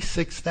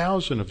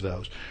 86,000 of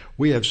those.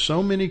 We have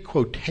so many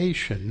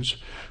quotations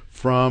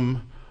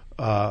from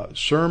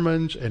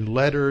sermons and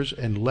letters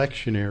and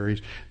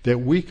lectionaries that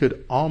we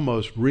could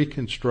almost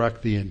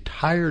reconstruct the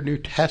entire New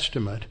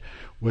Testament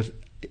with,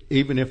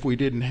 even if we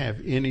didn't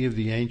have any of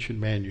the ancient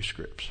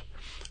manuscripts.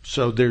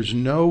 So there's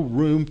no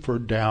room for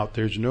doubt.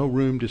 There's no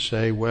room to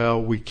say,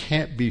 well, we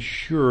can't be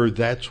sure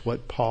that's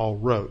what Paul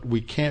wrote.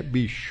 We can't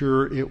be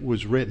sure it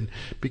was written,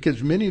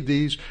 because many of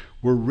these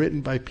were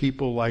written by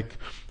people like,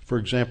 for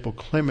example,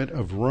 Clement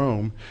of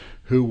Rome,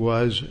 who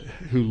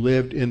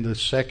lived in the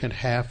second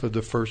half of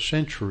the first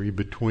century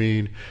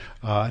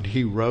and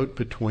he wrote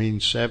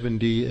between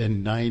 70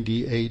 and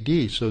 90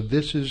 A.D. So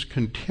this is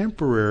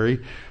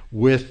contemporary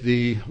with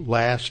the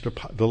life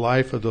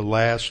of the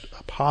last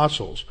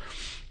apostles.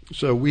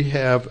 So we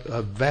have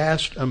a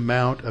vast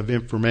amount of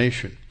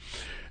information.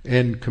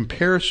 In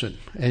comparison,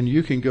 and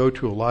you can go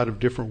to a lot of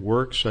different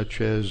works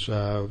such as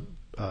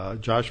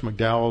Josh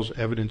McDowell's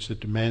Evidence That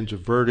Demands a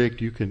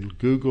Verdict. You can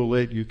Google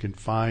it. You can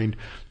find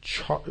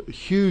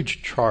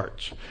huge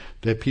charts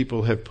that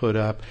people have put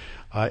up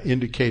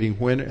indicating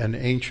when an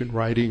ancient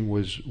writing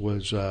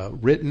was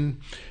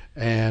written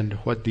and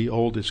what the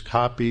oldest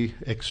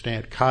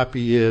extant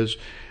copy is,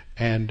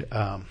 and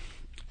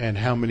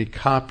how many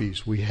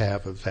copies we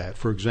have of that.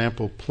 For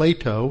example,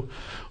 Plato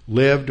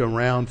lived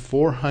around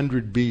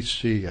 400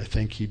 BC. I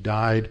think he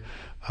died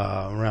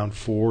around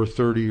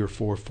 430 or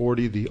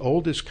 440. The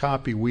oldest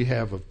copy we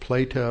have of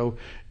Plato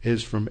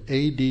is from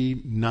AD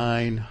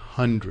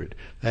 900.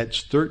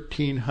 That's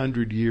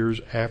 1,300 years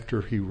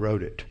after he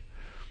wrote it.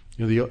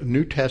 The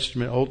New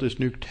Testament, oldest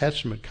New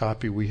Testament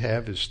copy we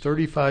have is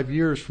 35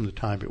 years from the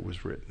time it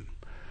was written.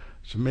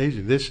 It's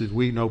amazing.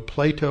 We know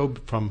Plato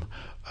from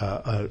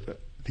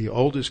the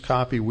oldest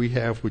copy we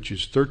have, which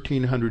is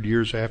 1,300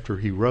 years after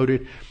he wrote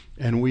it,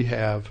 and we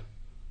have,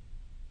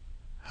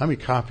 how many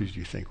copies do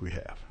you think we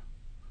have?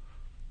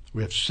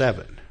 We have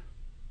 7.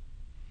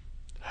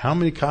 How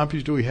many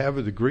copies do we have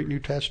of the Greek New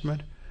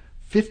Testament?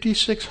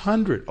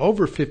 5,600,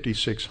 over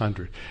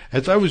 5,600.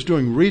 As I was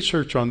doing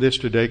research on this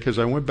today, because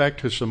I went back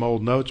to some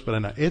old notes,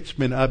 but it's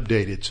been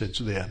updated since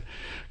then.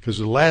 Because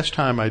the last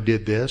time I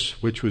did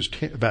this, which was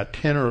about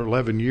 10 or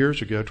 11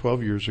 years ago,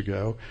 12 years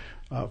ago,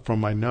 from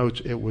my notes,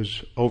 it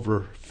was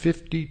over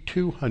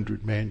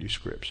 5,200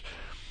 manuscripts.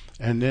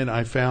 And then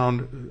I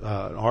found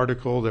an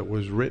article that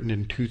was written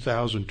in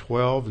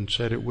 2012 and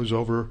said it was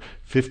over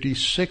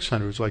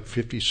 5,600. It was like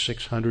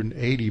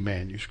 5,680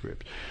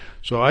 manuscripts.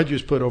 So I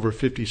just put over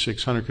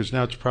 5,600 because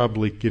now it's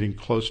probably getting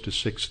close to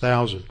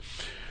 6,000.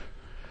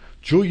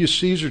 Julius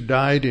Caesar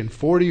died in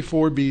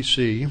 44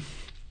 BC.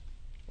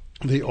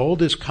 The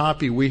oldest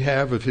copy we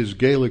have of his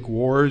Gallic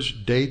Wars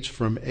dates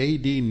from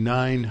AD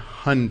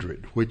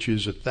 900, which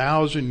is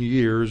 1,000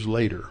 years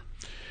later,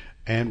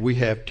 and we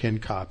have 10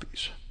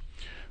 copies.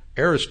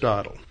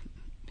 Aristotle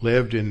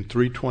lived in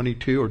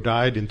 322 or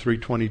died in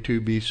 322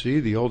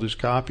 BC. The oldest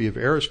copy of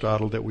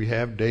Aristotle that we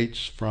have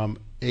dates from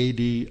AD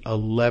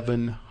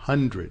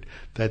 1100.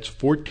 That's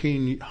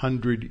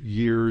 1,400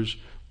 years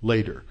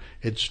later.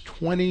 It's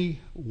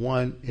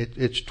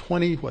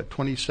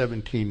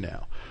 2017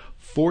 now.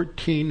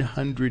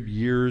 1,400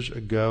 years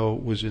ago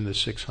was in the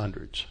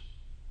 600s.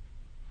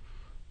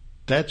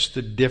 That's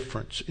the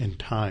difference in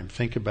time.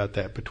 Think about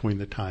that, between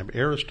the time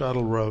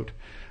Aristotle wrote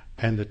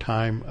and the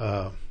time,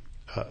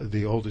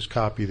 the oldest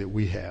copy that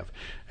we have.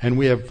 And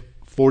we have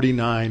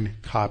 49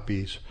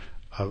 copies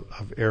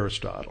of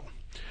Aristotle.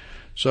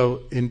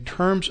 So in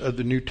terms of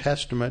the New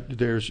Testament,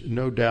 there's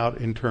no doubt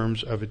in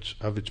terms of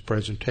its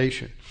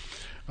presentation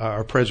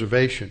or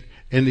preservation.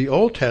 In the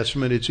Old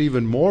Testament, it's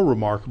even more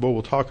remarkable.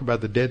 We'll talk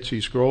about the Dead Sea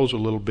Scrolls a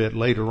little bit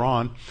later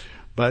on.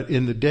 But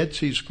in the Dead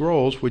Sea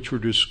Scrolls, which were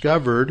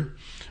discovered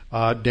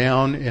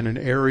down in an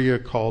area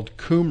called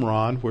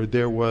Qumran, where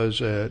there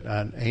was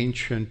an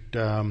ancient,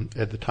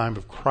 at the time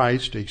of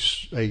Christ,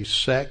 a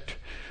sect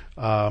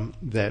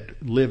that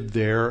lived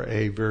there,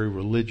 a very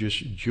religious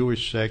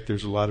Jewish sect.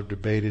 There's a lot of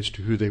debate as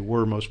to who they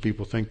were. Most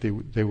people think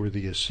they were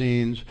the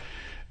Essenes.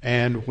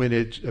 And when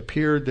it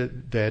appeared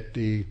that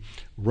the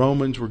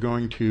Romans were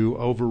going to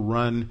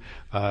overrun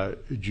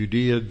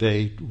Judea,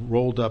 they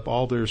rolled up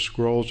all their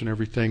scrolls and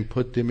everything,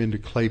 put them into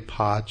clay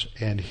pots,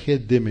 and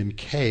hid them in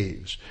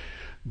caves.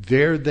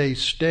 There they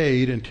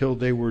stayed until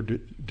they were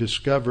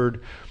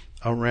discovered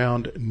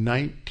around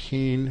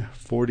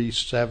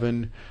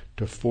 1947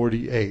 to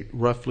 48,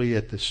 roughly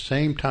at the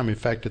same time. In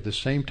fact, at the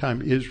same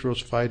time Israel's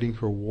fighting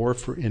her war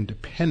for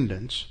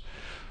independence,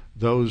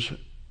 those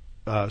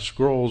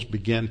scrolls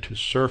began to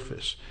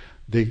surface.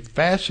 The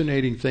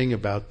fascinating thing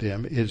about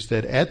them is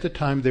that at the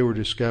time they were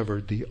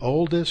discovered, the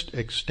oldest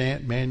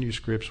extant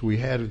manuscripts we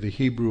had of the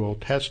Hebrew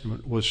Old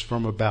Testament was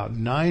from about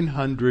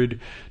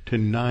 900 to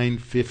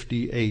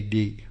 950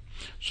 AD.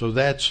 So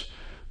that's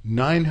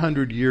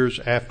 900 years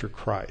after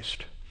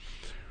Christ.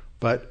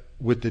 But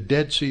with the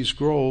Dead Sea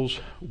Scrolls,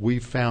 we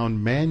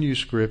found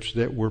manuscripts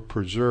that were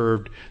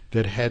preserved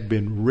that had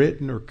been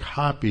written or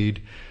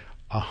copied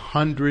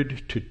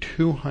 100 to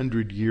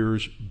 200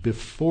 years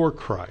before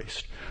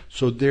Christ.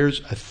 So there's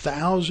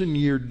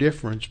 1,000-year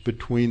difference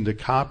between the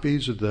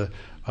copies of the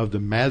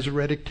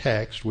Masoretic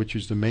text, which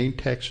is the main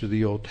text of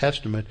the Old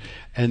Testament,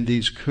 and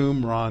these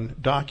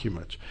Qumran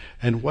documents.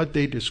 And what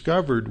they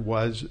discovered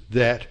was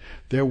that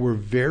there were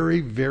very,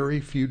 very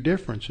few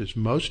differences.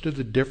 Most of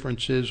the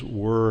differences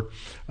were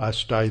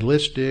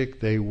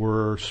stylistic. They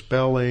were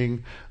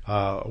spelling.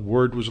 A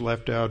word was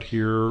left out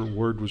here,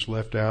 word was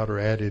left out or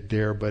added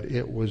there, but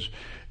it was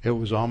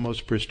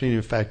almost pristine.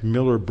 In fact,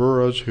 Miller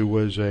Burroughs, who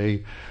was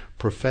a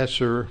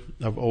professor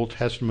of Old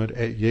Testament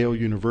at Yale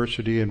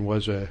University and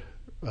was a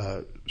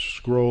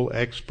scroll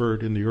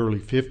expert in the early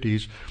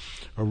 50s,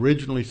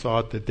 originally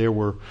thought that there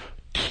were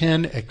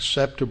 10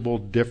 acceptable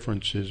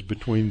differences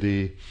between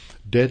the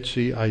Dead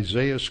Sea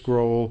Isaiah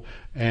scroll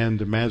and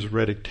the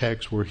Masoretic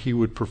text, where he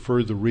would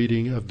prefer the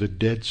reading of the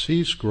Dead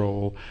Sea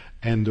Scroll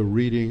and the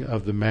reading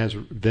of the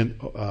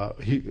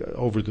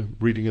over the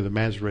reading of the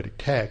Masoretic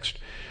text.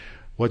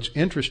 What's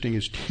interesting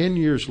is 10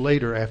 years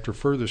later, after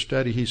further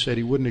study, he said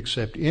he wouldn't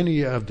accept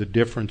any of the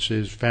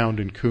differences found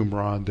in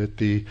Qumran, that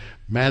the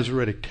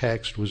Masoretic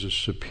text was a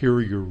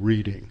superior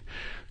reading.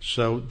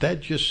 So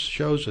that just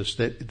shows us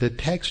that the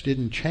text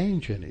didn't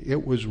change any.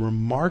 It was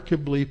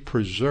remarkably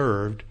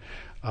preserved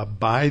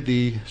by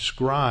the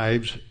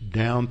scribes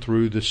down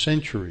through the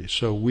centuries.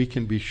 So we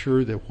can be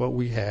sure that what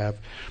we have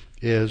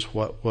is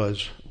what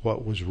was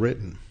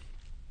written.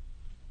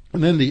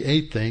 And then the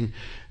eighth thing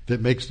that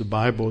makes the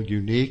Bible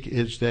unique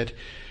is that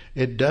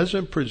it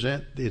doesn't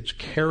present its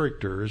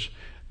characters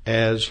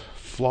as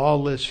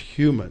flawless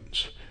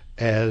humans,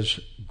 as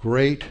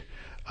great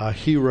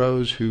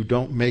heroes who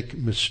don't make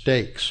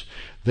mistakes.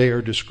 They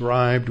are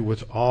described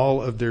with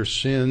all of their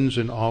sins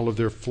and all of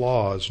their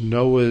flaws.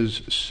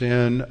 Noah's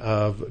sin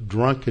of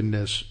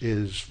drunkenness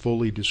is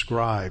fully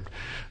described.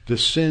 The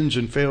sins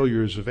and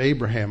failures of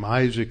Abraham,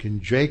 Isaac,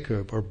 and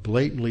Jacob are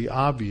blatantly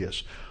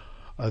obvious.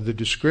 The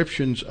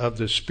descriptions of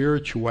the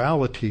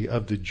spirituality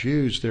of the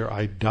Jews, their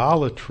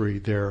idolatry,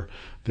 their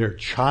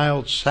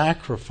child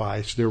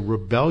sacrifice, their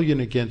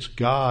rebellion against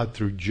God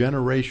through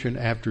generation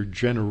after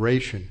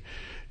generation,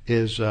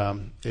 is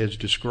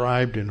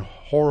described in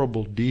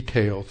horrible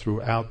detail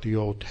throughout the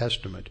Old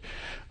Testament.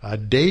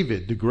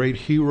 David, the great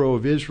hero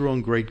of Israel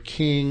and great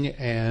king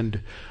and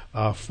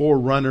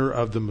forerunner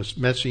of the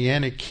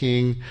Messianic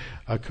king,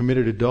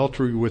 committed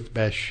adultery with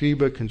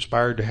Bathsheba,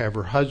 conspired to have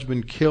her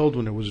husband killed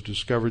when it was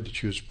discovered that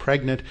she was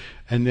pregnant,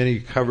 and then he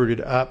covered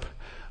up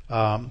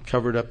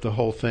the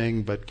whole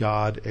thing, but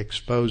God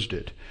exposed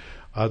it.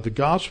 The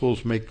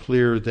Gospels make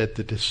clear that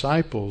the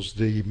disciples,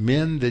 the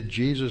men that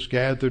Jesus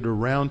gathered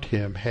around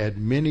him, had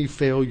many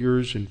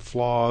failures and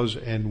flaws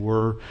and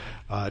were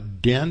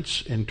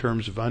dense in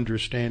terms of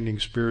understanding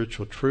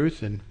spiritual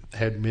truth and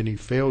had many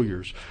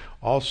failures.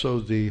 Also,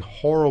 the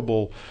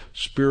horrible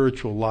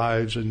spiritual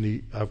lives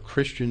of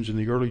Christians in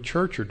the early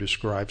church are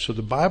described. So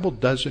the Bible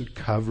doesn't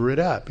cover it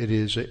up. It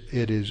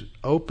is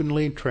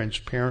openly and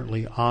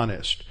transparently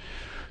honest,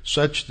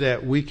 such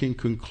that we can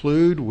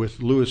conclude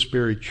with Louis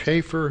Berry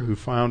Chafer, who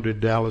founded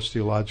Dallas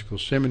Theological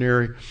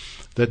Seminary,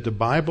 that the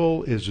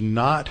Bible is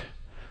not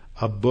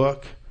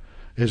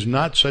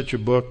such a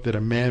book that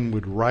a man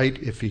would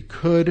write if he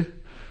could,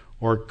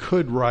 or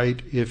could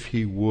write if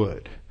he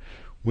would.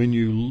 When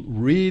you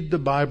read the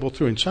Bible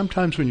through, and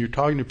sometimes when you're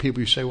talking to people,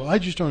 you say, well, I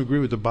just don't agree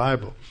with the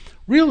Bible.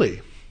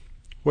 Really?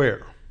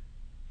 Where?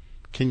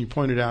 Can you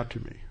point it out to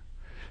me?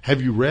 Have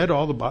you read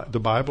all the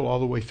Bible all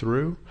the way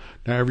through?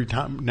 Now, every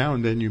time, now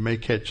and then you may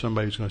catch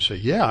somebody who's going to say,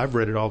 yeah, I've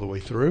read it all the way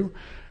through.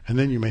 And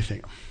then you may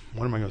think,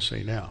 what am I going to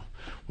say now?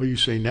 What you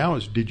say now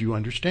is, did you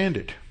understand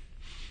it?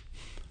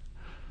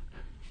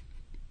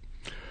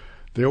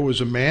 There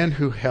was a man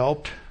who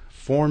helped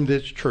form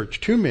this church,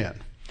 two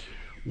men.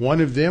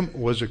 One of them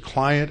was a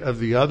client of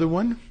the other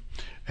one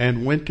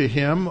and went to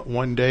him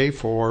one day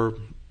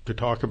to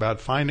talk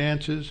about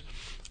finances.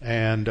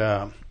 And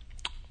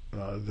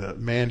the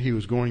man he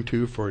was going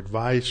to for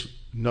advice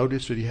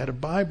noticed that he had a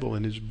Bible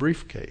in his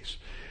briefcase.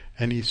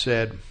 And he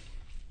said,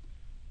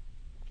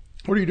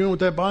 "What are you doing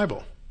with that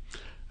Bible?"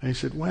 And he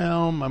said,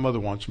 "Well, my mother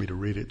wants me to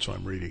read it, so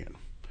I'm reading it."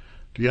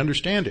 "Do you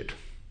understand it?"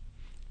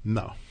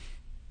 "No."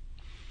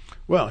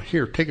 "Well,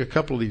 here, take a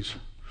couple of these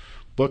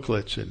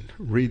booklets and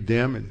read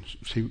them and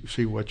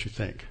see what you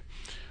think."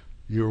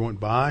 The year went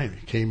by and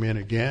he came in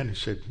again. He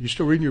said, "You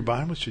still reading your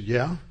Bible?" I said,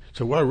 "Yeah."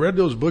 So, "Well, I read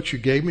those books you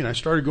gave me and I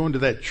started going to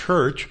that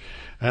church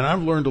and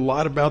I've learned a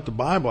lot about the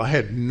Bible. I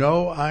had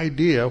no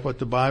idea what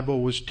the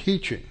Bible was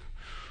teaching."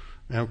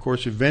 And of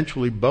course,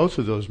 eventually both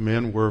of those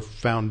men were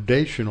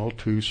foundational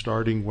to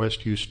starting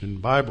West Houston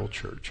Bible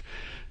Church.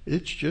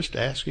 It's just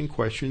asking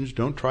questions.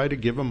 Don't try to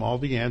give them all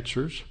the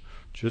answers.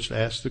 Just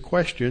ask the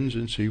questions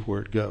and see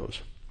where it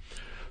goes.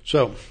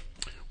 So,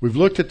 we've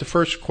looked at the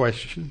first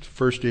question, the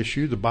first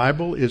issue. The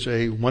Bible is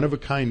a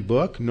one-of-a-kind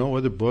book. No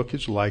other book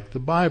is like the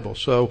Bible.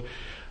 So,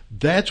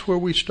 that's where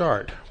we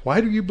start. Why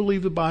do you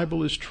believe the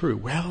Bible is true?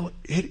 Well,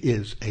 it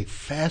is a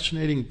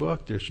fascinating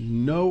book. There's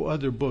no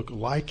other book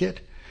like it.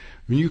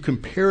 When you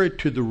compare it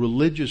to the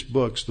religious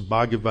books, the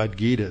Bhagavad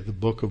Gita, the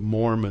Book of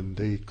Mormon,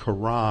 the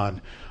Quran,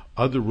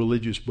 other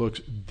religious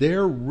books,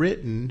 they're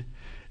written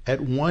at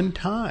one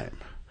time.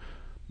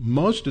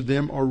 Most of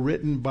them are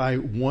written by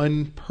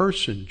one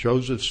person.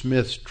 Joseph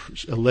Smith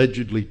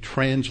allegedly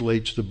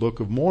translates the Book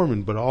of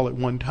Mormon, but all at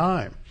one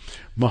time.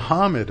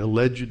 Muhammad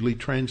allegedly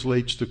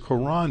translates the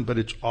Quran, but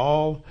it's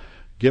all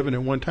given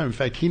at one time. In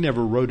fact, he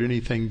never wrote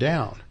anything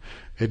down.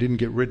 It didn't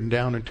get written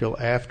down until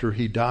after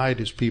he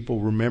died, as people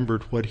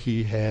remembered what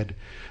he had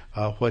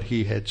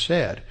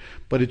said.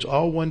 But it's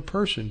all one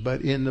person.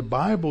 But in the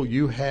Bible,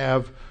 you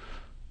have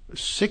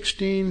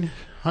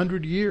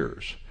 1,600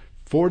 years,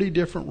 40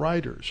 different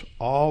writers,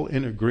 all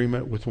in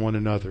agreement with one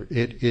another.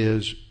 It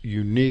is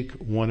unique,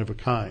 one of a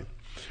kind.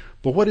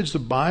 But what does the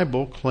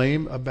Bible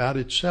claim about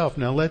itself?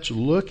 Now let's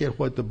look at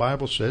what the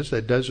Bible says.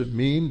 That doesn't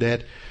mean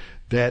that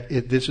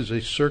this is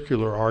a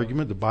circular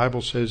argument. The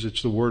Bible says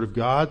it's the Word of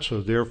God,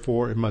 so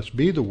therefore it must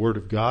be the Word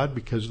of God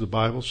because the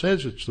Bible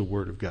says it's the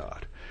Word of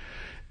God.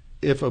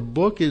 If a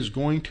book is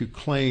going to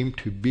claim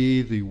to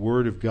be the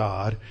Word of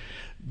God,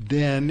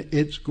 then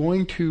it's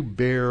going to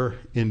bear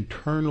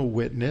internal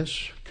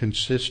witness,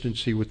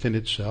 consistency within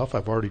itself.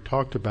 I've already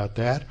talked about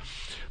that.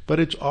 But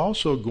it's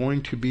also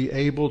going to be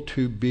able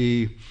to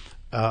be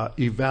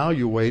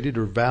evaluated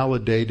or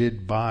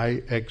validated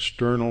by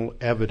external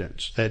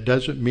evidence. That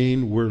doesn't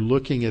mean we're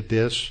looking at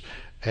this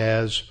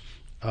as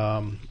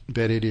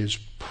that it is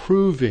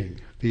proving,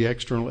 the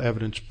external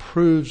evidence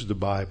proves the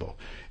Bible.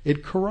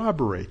 It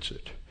corroborates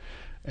it.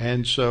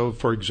 And so,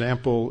 for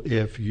example,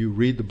 if you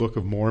read the Book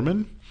of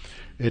Mormon,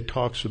 it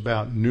talks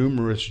about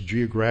numerous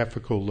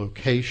geographical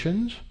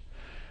locations,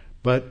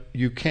 but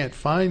you can't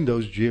find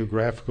those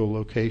geographical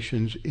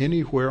locations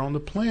anywhere on the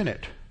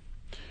planet.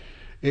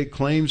 It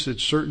claims that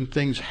certain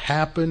things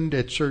happened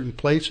at certain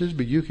places,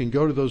 but you can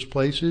go to those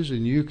places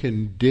and you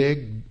can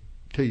dig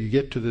till you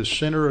get to the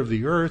center of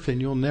the earth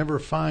and you'll never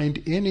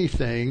find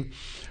anything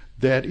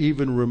that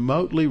even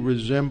remotely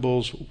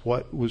resembles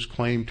what was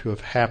claimed to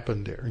have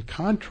happened there. In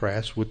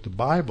contrast with the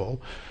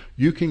Bible,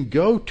 you can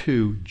go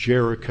to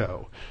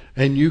Jericho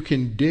and you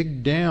can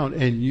dig down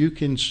and you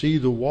can see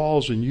the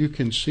walls and you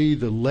can see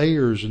the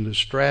layers and the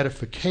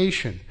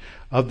stratification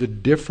of the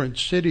different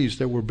cities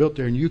that were built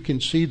there. And you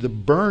can see the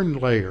burn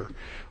layer,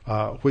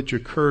 which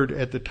occurred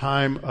at the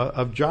time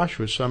of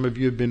Joshua. Some of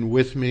you have been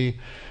with me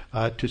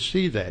to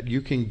see that.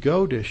 You can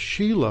go to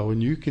Shiloh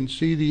and you can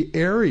see the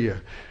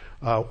area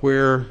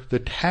where the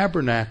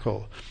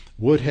tabernacle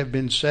would have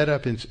been set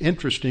up. It's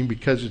interesting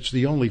because it's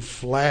the only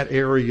flat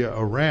area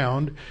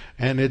around,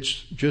 and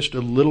it's just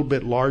a little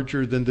bit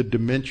larger than the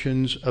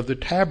dimensions of the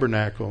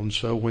tabernacle. And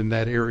so when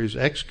that area is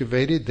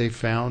excavated, they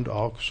found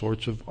all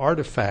sorts of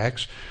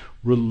artifacts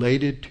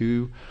related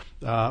to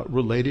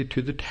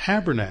the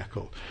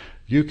tabernacle.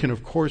 You can,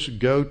 of course,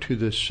 go to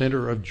the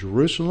center of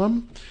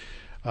Jerusalem,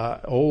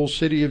 old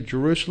city of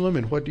Jerusalem,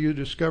 and what do you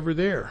discover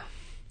there?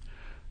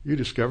 You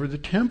discover the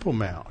Temple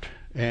Mount.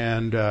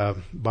 And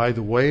by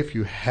the way, if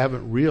you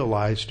haven't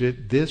realized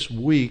it, this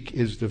week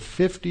is the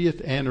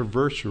 50th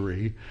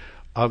anniversary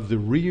of the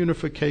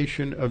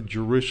reunification of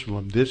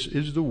Jerusalem. This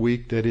is the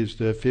week that is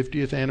the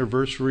 50th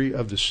anniversary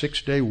of the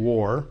Six-Day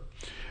War.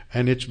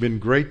 And it's been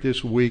great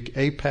this week.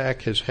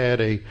 AIPAC has had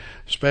a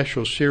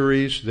special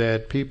series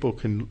that people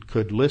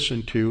could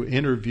listen to,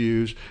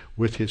 interviews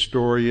with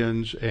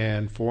historians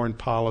and foreign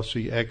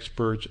policy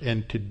experts.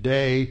 And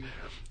today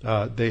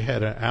they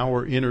had an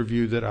hour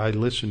interview that I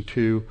listened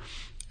to,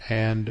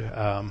 and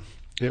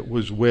it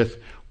was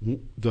with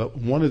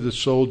one of the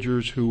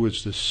soldiers who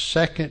was the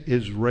second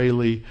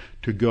Israeli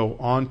to go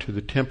onto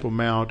the Temple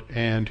Mount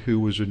and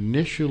who was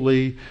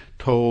initially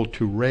told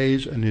to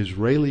raise an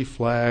Israeli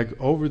flag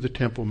over the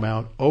Temple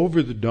Mount,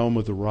 over the Dome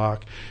of the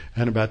Rock,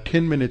 and about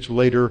 10 minutes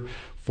later,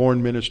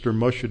 Foreign Minister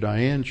Moshe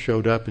Dayan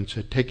showed up and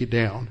said, take it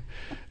down,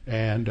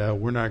 and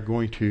we're not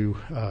going to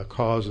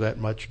cause that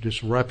much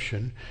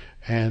disruption.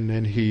 And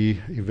then he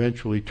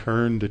eventually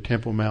turned the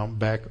Temple Mount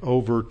back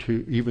over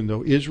to, even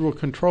though Israel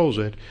controls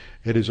it,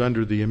 it is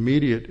under the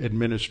immediate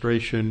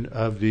administration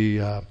of the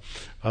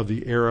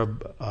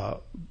Arab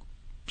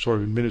sort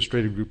of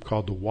administrative group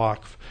called the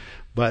Waqf.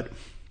 But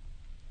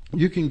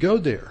you can go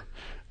there,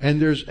 and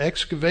there's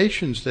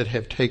excavations that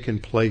have taken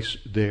place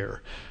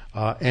there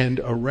and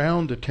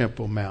around the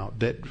Temple Mount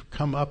that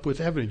come up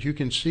with evidence. You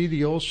can see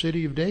the old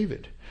city of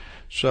David.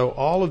 So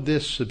all of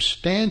this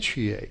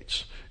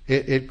substantiates.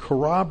 It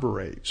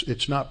corroborates.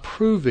 It's not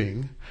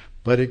proving,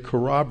 but it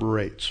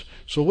corroborates.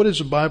 So what does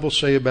the Bible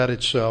say about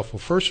itself? Well,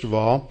 first of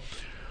all,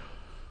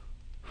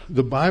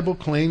 the Bible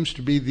claims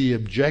to be the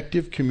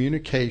objective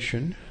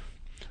communication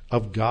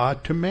of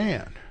God to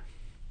man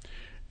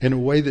in a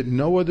way that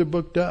no other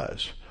book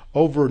does.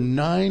 Over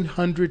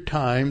 900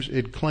 times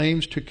it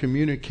claims to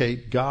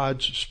communicate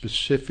God's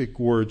specific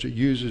words. It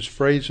uses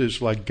phrases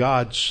like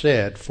God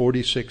said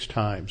 46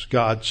 times,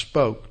 God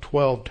spoke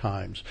 12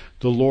 times,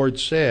 the Lord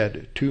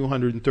said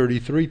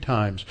 233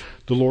 times,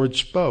 the Lord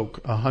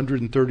spoke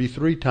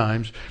 133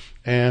 times,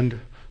 and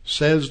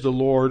says the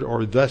Lord,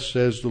 or thus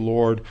says the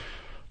Lord,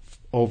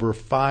 over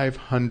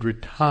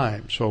 500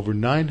 times. So over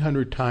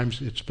 900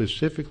 times it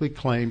specifically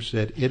claims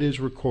that it is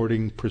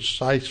recording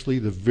precisely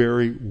the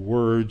very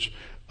words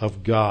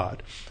of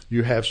God.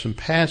 You have some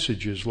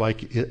passages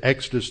like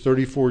Exodus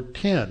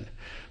 34:10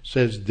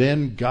 says,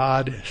 then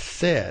God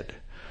said,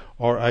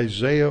 or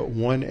Isaiah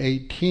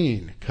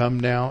 1:18, come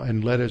now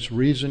and let us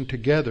reason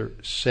together,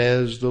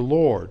 says the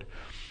Lord.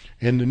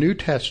 In the New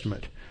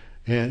Testament,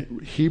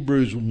 in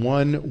Hebrews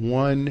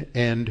 1:1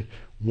 and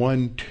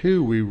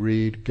 1:2, we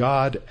read,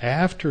 God,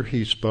 after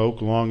he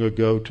spoke long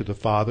ago to the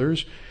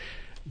fathers,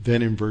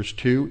 then in verse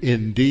 2,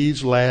 in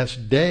these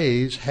last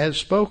days has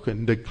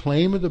spoken. The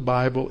claim of the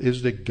Bible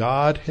is that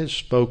God has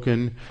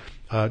spoken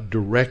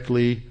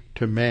directly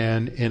to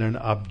man in an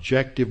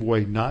objective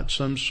way, not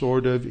some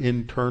sort of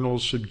internal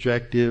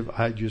subjective,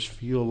 I just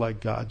feel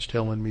like God's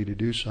telling me to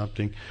do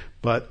something.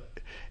 But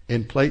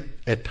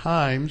at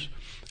times,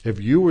 if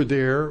you were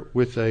there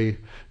with a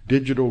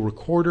digital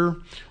recorder,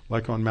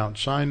 like on Mount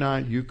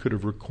Sinai, you could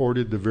have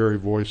recorded the very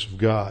voice of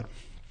God.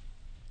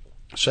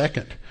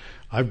 Second,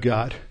 I've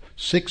got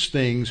 6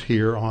 things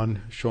here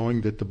on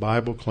showing that the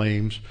Bible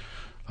claims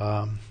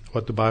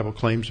what the Bible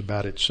claims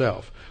about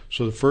itself.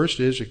 So the first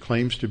is it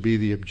claims to be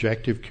the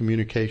objective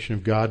communication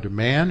of God to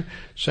man.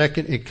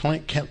 Second, it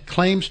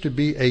claims to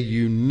be a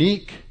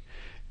unique,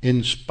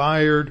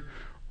 inspired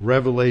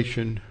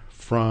revelation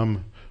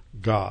from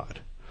God.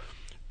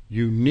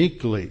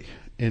 Uniquely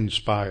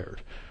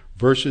inspired.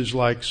 Verses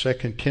like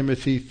 2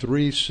 Timothy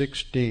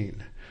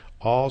 3:16.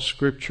 All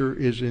Scripture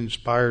is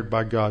inspired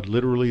by God.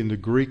 Literally in the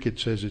Greek it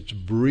says it's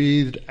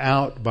breathed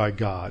out by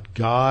God.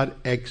 God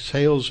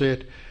exhales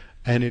it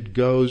and it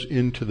goes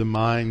into the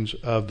minds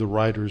of the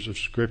writers of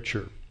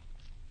Scripture.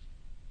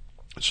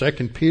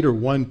 2 Peter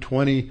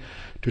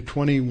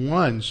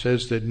 1:20-21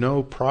 says that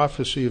no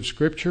prophecy of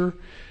Scripture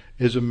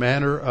is a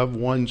matter of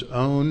one's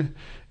own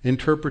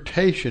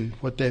interpretation.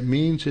 What that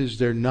means is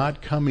they're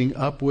not coming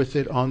up with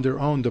it on their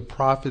own. The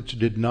prophets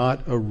did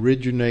not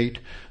originate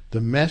the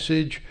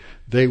message.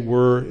 They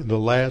were, the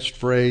last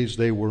phrase,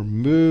 they were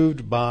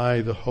moved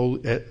by the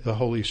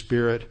Holy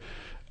Spirit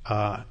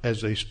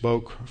as they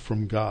spoke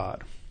from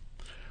God.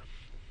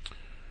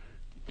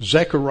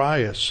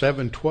 Zechariah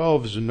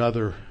 7:12 is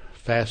another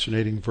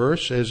fascinating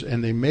verse. Says,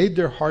 and they made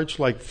their hearts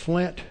like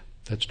flint.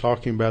 That's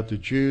talking about the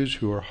Jews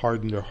who are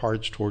hardened their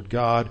hearts toward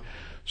God,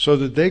 so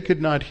that they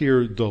could not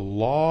hear the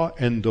law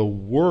and the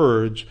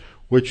words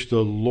which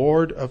the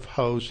Lord of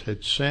hosts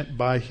had sent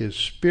by his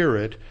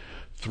Spirit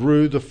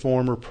through the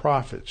former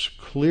prophets.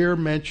 Clear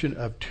mention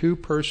of 2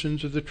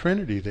 persons of the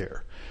Trinity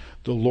there.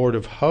 The Lord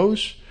of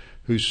hosts,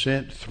 who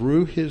sent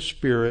through his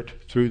Spirit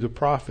through the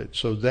prophets.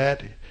 So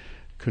that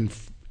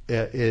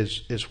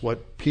is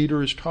what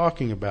Peter is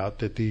talking about,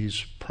 that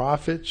these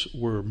prophets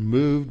were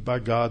moved by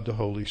God the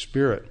Holy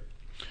Spirit.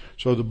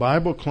 So the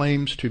Bible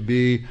claims to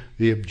be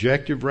the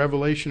objective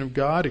revelation of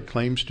God. It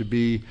claims to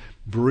be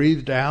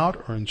breathed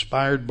out or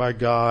inspired by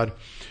God.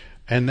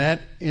 And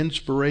that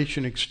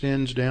inspiration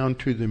extends down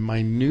to the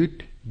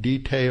minute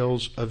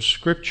details of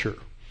Scripture.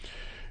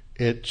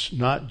 It's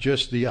not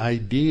just the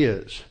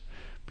ideas,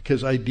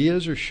 because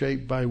ideas are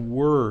shaped by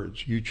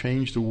words. You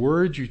change the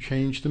words, you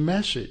change the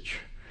message.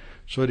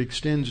 So it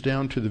extends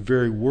down to the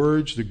very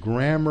words, the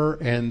grammar,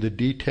 and the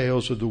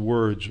details of the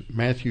words.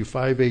 Matthew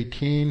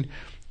 5:18,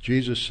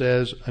 Jesus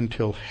says,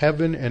 until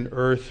heaven and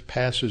earth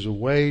passes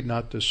away,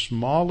 not the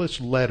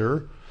smallest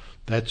letter,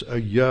 that's a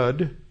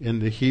yud in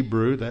the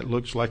Hebrew, that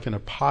looks like an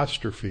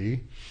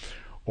apostrophe,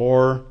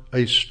 or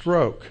a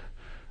stroke.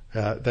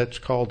 That's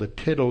called a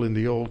tittle in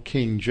the Old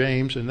King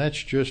James, and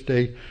that's just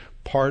a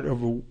part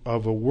of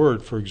a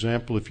word. For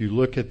example, if you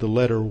look at the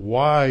letter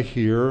Y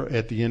here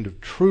at the end of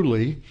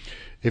truly,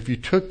 if you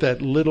took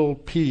that little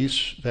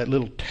piece, that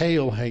little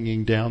tail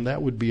hanging down,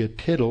 that would be a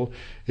tittle.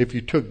 If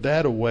you took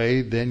that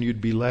away, then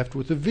you'd be left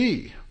with a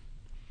V.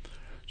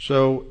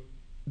 So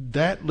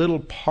that little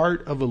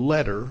part of a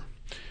letter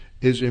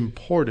is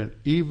important.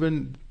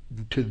 Even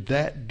to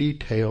that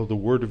detail, the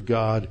Word of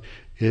God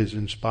is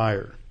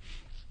inspired.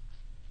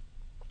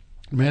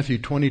 Matthew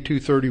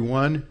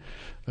 22:31,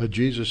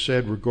 Jesus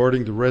said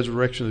regarding the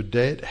resurrection of the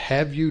dead,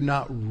 have you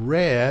not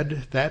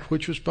read that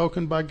which was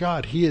spoken by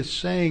God? He is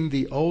saying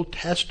the Old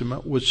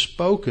Testament was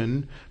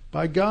spoken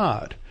by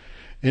God.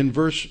 In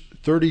verse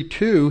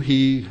 32,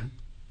 he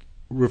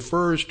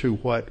refers to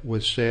what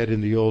was said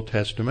in the Old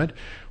Testament,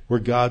 where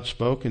God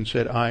spoke and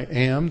said, I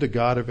am the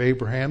God of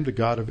Abraham, the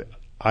God of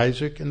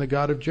Isaac, and the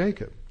God of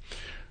Jacob.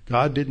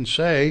 God didn't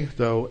say,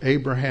 though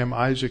Abraham,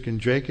 Isaac, and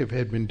Jacob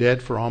had been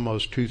dead for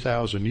almost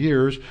 2,000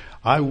 years,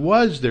 I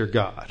was their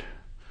God.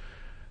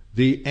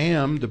 The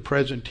am, the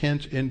present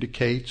tense,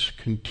 indicates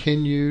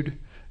continued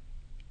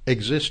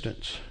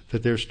existence,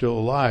 that they're still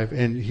alive.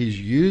 And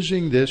he's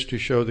using this to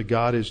show that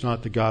God is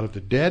not the God of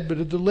the dead, but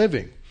of the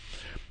living.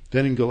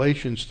 Then in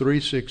Galatians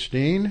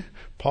 3:16,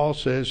 Paul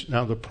says,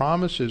 now the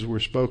promises were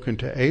spoken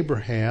to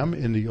Abraham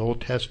in the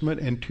Old Testament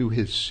and to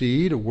his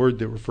seed, a word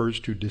that refers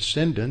to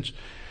descendants.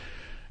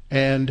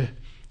 And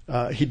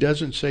he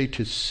doesn't say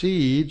to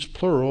seeds,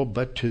 plural,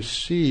 but to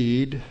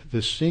seed,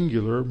 the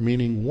singular,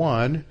 meaning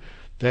one,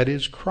 that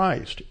is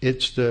Christ.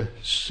 It's the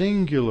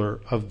singular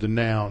of the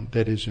noun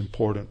that is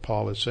important,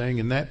 Paul is saying,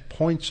 and that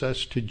points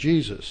us to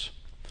Jesus.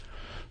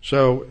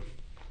 So,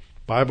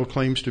 Bible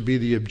claims to be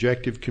the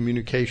objective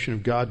communication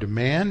of God to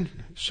man.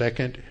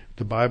 Second,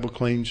 the Bible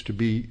claims to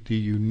be the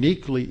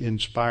uniquely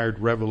inspired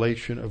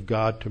revelation of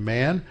God to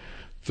man.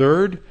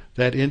 Third,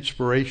 that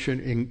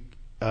inspiration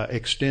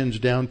extends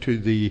down to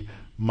the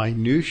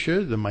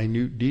minutiae, the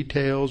minute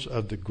details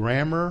of the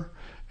grammar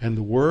and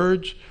the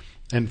words.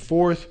 And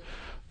fourth,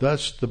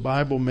 thus the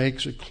Bible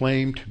makes a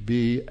claim to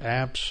be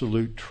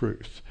absolute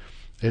truth.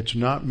 It's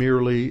not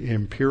merely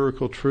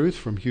empirical truth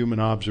from human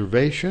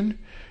observation.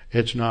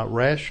 It's not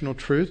rational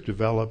truth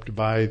developed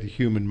by the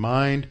human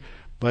mind,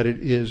 but it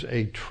is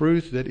a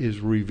truth that is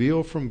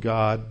revealed from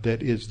God,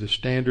 that is the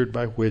standard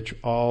by which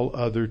all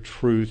other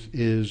truth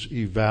is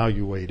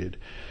evaluated.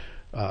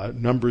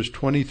 Numbers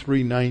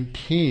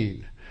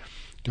 23:19.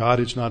 God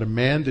is not a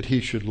man that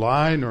he should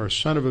lie, nor a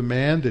son of a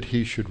man that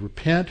he should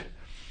repent.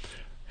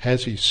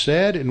 Has he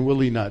said, and will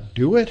he not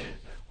do it?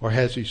 Or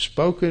has he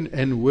spoken,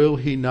 and will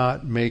he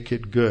not make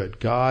it good?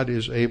 God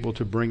is able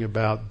to bring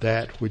about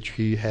that which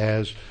he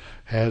has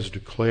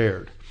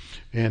declared.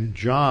 In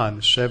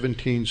John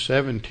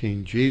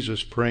 17:17,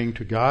 Jesus praying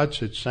to God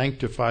said,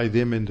 sanctify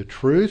them in the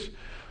truth.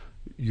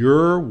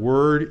 Your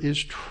word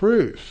is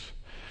truth.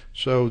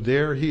 So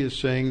there he is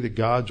saying that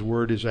God's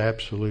word is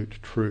absolute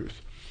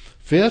truth.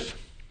 Fifth,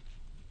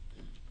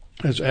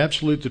 as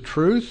absolute the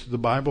truth, the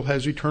Bible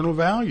has eternal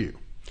value.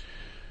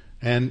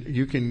 And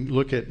you can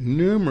look at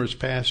numerous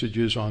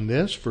passages on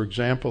this. For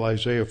example,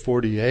 Isaiah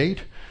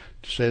 48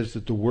 says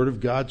that the word of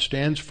God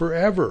stands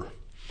forever.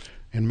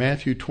 In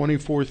Matthew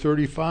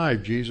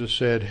 24:35, Jesus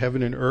said,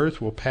 heaven and earth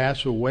will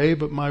pass away,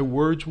 but my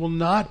words will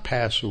not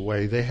pass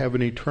away. They have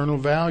an eternal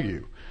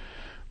value.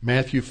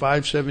 Matthew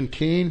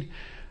 5:17,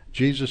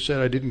 Jesus said,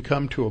 I didn't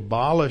come to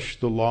abolish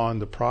the law and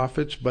the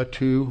prophets, but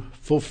to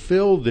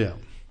fulfill them.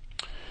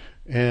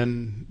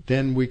 And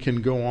then we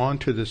can go on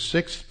to the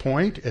sixth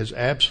point, as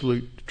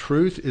absolute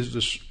truth,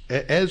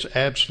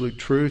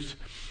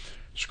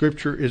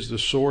 Scripture is the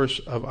source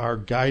of our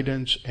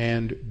guidance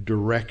and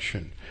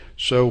direction.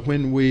 So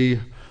when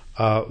we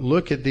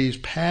look at these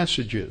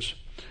passages,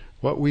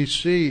 what we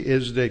see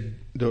is that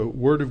the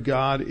Word of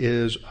God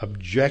is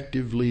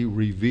objectively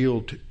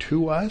revealed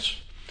to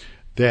us,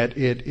 that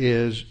it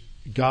is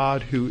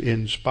God who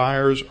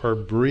inspires or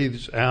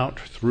breathes out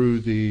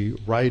through the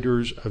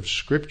writers of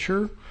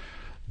Scripture.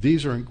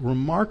 These are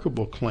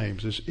remarkable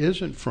claims. This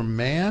isn't from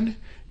man,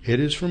 it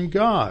is from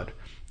God.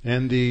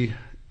 And the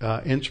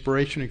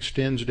inspiration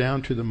extends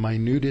down to the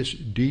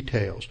minutest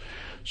details.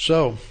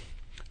 So,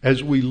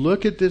 as we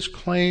look at this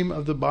claim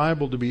of the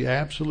Bible to be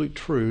absolute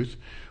truth,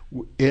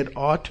 it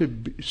ought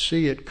to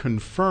see it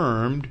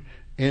confirmed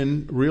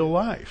in real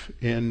life,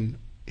 in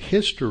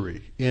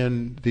history,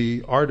 in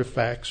the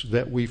artifacts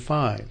that we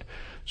find.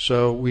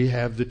 So we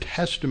have the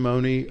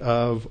testimony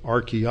of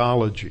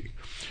archaeology.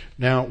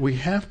 Now, we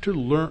have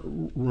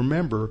to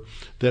remember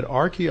that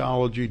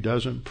archaeology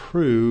doesn't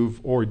prove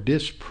or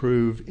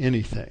disprove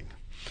anything.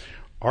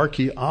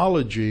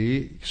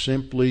 Archaeology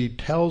simply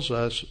tells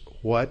us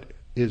what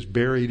is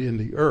buried in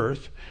the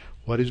earth,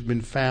 what has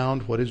been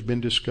found, what has been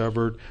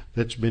discovered,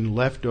 that's been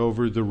left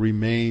over, the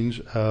remains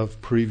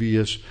of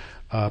previous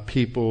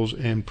peoples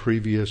and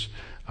previous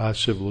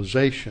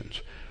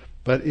civilizations.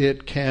 But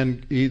it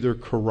can either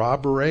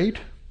corroborate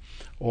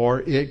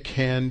or it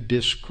can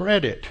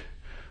discredit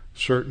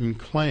certain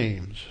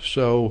claims.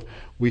 So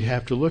we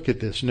have to look at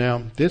this.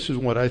 Now, this is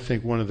what I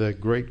think one of the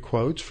great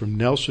quotes from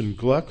Nelson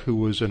Gluck, who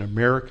was an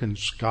American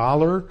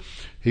scholar.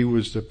 He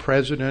was the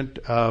president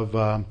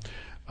of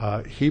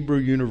Hebrew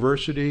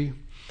University,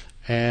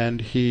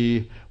 and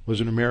he was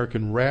an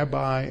American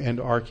rabbi and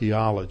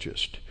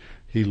archaeologist.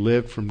 He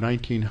lived from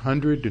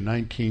 1900 to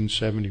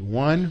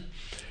 1971,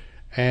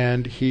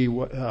 and he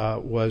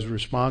was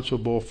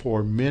responsible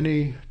for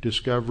many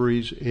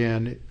discoveries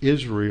in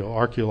Israel,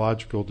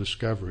 archaeological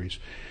discoveries.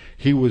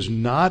 He was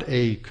not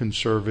a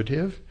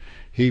conservative.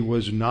 He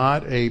was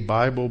not a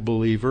Bible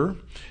believer.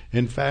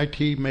 In fact,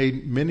 he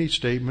made many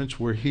statements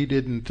where he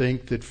didn't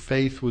think that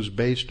faith was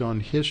based on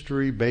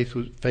history,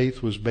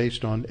 faith was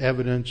based on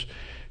evidence.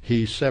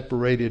 He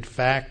separated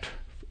faith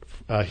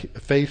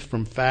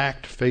from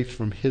fact, faith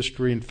from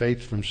history, and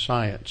faith from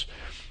science.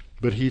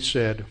 But he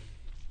said,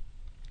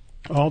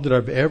 all that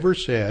I've ever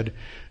said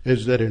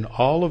is that in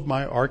all of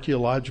my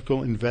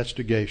archaeological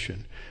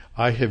investigation,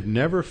 I have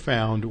never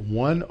found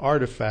one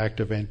artifact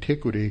of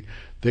antiquity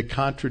that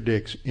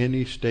contradicts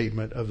any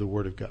statement of the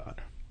Word of God.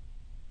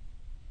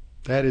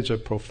 That is a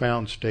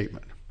profound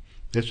statement.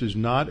 This is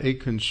not a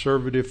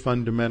conservative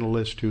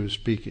fundamentalist who is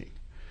speaking.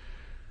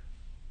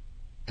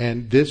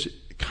 And this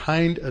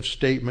kind of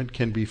statement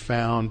can be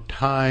found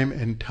time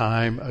and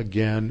time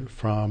again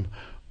from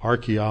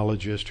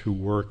archaeologists who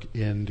work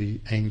in the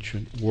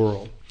ancient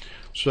world.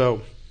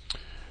 So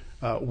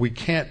we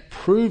can't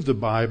prove the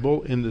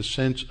Bible in the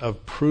sense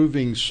of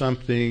proving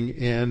something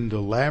in the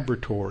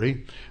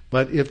laboratory,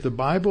 but if the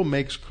Bible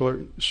makes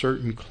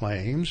certain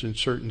claims and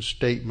certain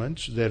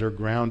statements that are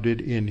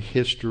grounded in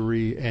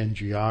history and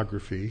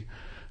geography,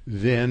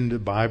 then the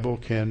Bible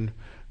can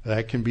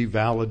be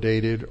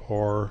validated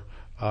or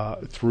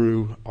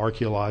through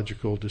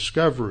archaeological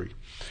discovery.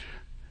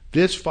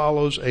 This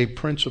follows a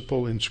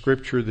principle in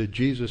Scripture that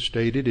Jesus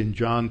stated in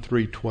John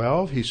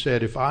 3:12. He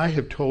said, "If I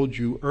have told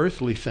you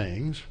earthly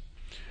things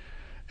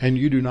and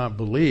you do not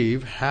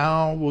believe,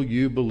 how will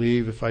you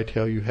believe if I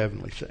tell you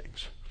heavenly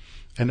things?"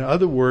 In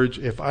other words,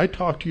 if I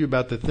talk to you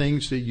about the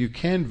things that you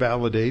can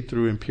validate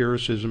through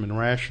empiricism and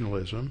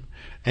rationalism,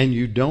 and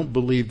you don't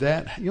believe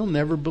that, you'll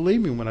never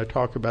believe me when I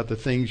talk about the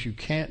things you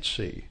can't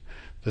see,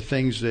 the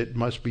things that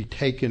must be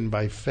taken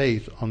by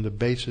faith on the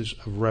basis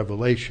of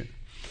revelation.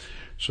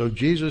 So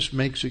Jesus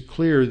makes it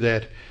clear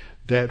that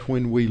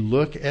when we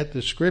look at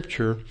the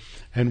Scripture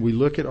and we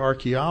look at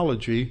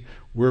archaeology,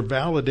 we're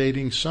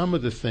validating some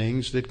of the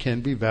things that can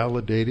be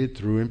validated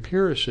through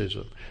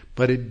empiricism.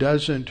 But it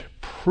doesn't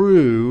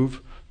prove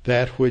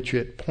that which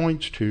it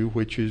points to,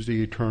 which is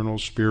the eternal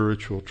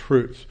spiritual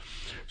truth.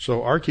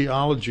 So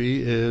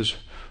archaeology it's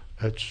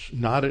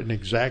not an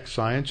exact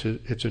science,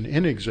 it's an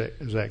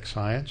inexact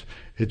science.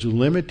 It's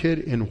limited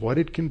in what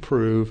it can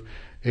prove.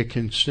 It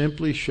can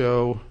simply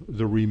show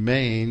the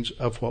remains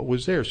of what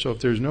was there. So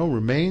if there's no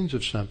remains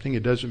of something,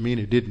 it doesn't mean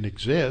it didn't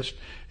exist.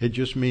 It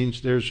just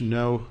means there's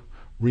no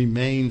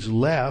remains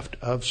left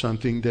of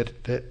something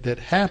that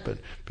happened.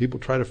 People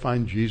try to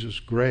find Jesus'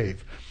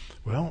 grave.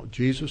 Well,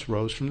 Jesus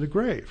rose from the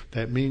grave.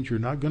 That means you're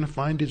not going to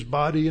find his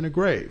body in a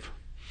grave.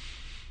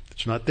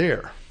 It's not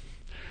there.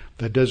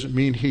 That doesn't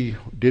mean he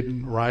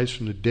didn't rise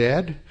from the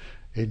dead.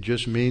 It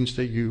just means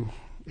that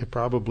it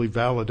probably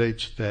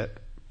validates that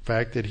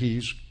fact that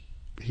he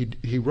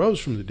rose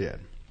from the dead.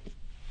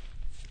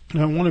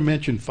 Now, I want to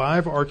mention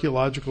 5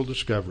 archaeological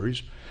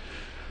discoveries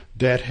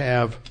that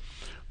have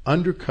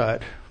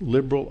undercut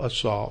liberal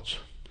assaults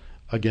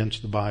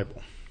against the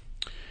Bible.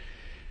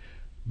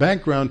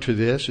 Background to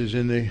this is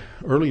in the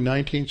early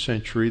 19th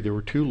century, there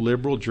were 2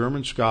 liberal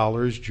German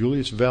scholars,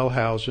 Julius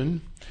Wellhausen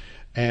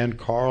and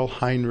Karl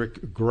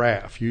Heinrich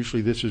Graf.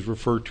 Usually this is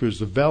referred to as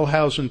the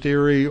Wellhausen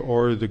theory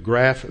or the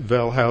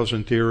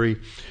Graf-Wellhausen theory.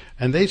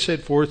 And they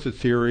set forth a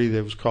theory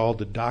that was called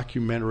the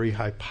documentary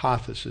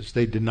hypothesis.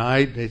 They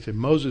said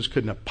Moses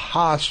couldn't have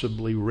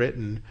possibly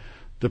written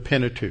the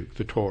Pentateuch,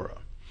 the Torah.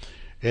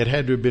 It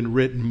had to have been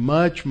written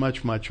much,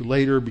 much, much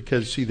later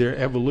because, see, they're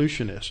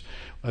evolutionists.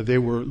 They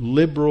were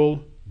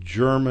liberal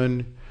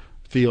German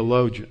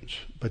theologians.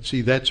 But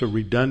see, that's a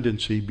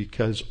redundancy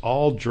because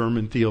all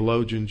German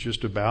theologians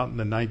just about in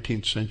the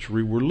 19th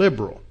century were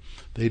liberal.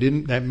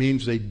 That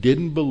means they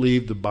didn't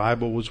believe the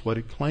Bible was what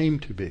it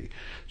claimed to be.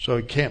 So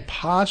it can't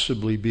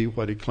possibly be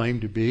what it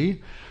claimed to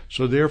be.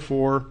 So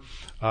therefore,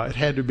 it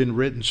had to have been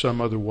written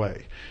some other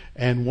way.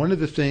 And one of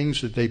the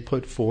things that they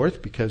put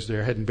forth, because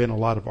there hadn't been a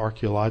lot of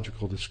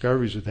archaeological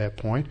discoveries at that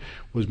point,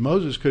 was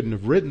Moses couldn't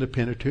have written the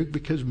Pentateuch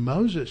because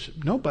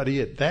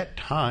nobody at that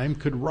time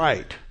could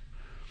write.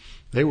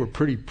 They were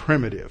pretty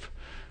primitive.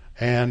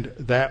 And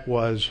that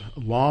was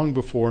long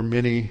before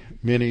many,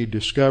 many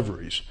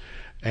discoveries.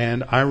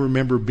 And I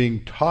remember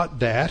being taught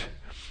that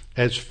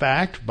as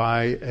fact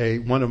by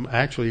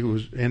who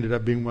ended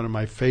up being one of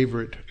my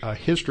favorite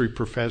history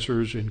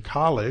professors in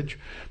college,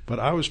 but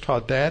I was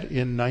taught that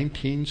in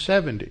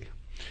 1970.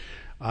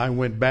 I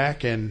went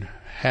back and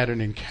had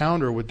an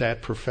encounter with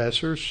that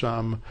professor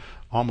some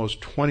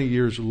almost 20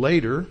 years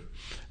later,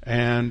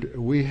 and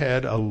we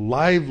had a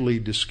lively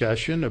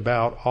discussion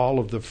about all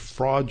of the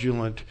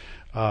fraudulent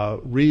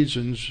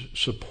reasons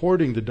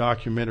supporting the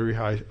documentary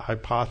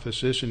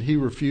hypothesis, and he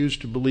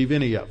refused to believe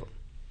any of them.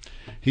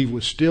 He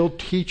was still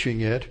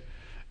teaching it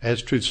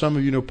as truth. Some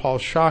of you know Paul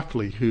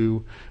Shockley,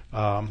 who,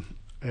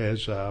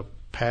 as a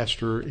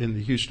pastor in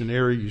the Houston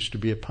area, used to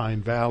be at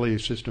Pine Valley,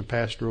 assistant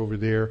pastor over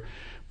there.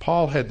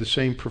 Paul had the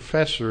same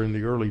professor in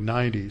the early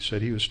 90s,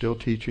 said he was still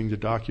teaching the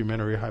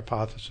documentary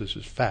hypothesis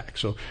as fact.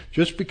 So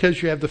just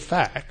because you have the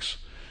facts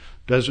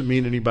doesn't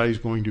mean anybody's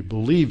going to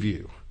believe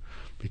you,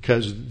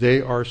 because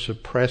they are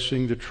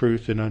suppressing the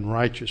truth in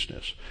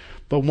unrighteousness.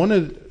 But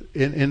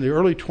in the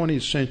early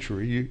 20th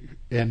century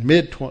and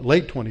late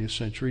 20th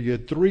century, you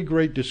had three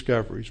great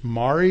discoveries.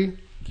 Mari,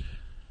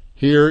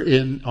 here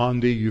on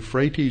the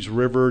Euphrates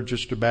River,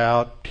 just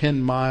about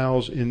 10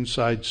 miles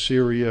inside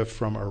Syria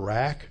from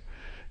Iraq.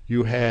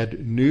 You had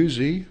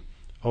Nuzi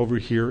over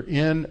here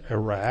in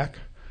Iraq.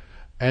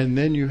 And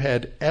then you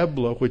had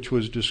Ebla, which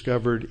was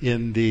discovered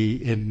in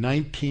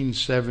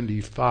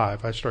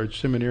 1975. I started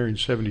seminary in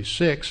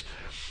 76,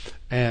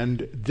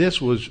 and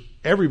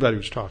everybody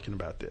was talking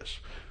about this.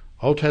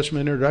 Old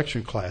Testament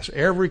introduction class.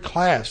 Every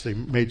class they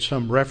made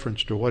some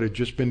reference to what had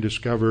just been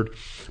discovered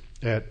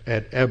at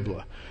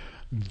Ebla.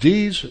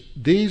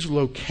 These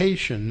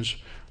locations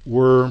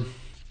were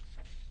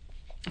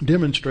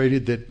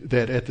demonstrated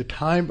that at the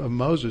time of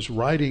Moses,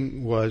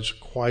 writing was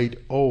quite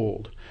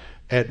old.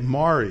 At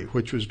Mari,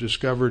 which was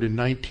discovered in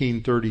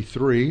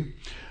 1933,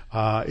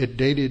 it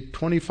dated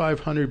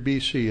 2500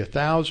 BC,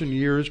 1,000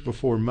 years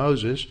before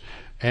Moses,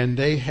 and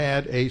they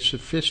had a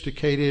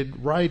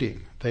sophisticated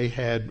writing. They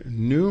had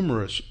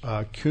numerous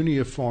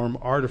cuneiform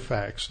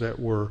artifacts that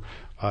were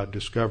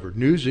discovered.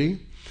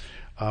 Nuzi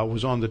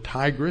was on the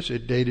Tigris.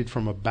 It dated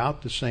from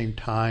about the same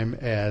time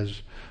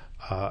as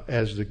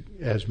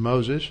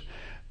Moses,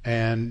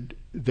 and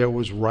there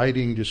was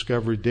writing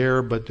discovered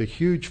there. But the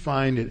huge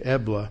find at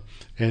Ebla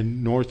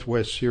in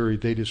northwest Syria,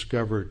 they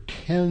discovered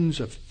tens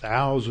of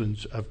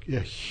thousands of a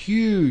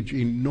huge,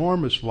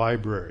 enormous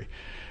library,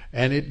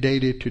 and it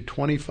dated to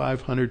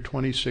 2500,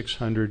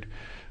 2600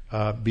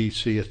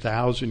 BC,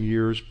 1,000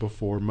 years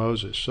before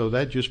Moses. So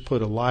that just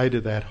put a lie to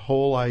that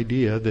whole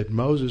idea that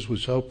Moses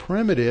was so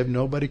primitive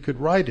nobody could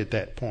write at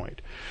that point.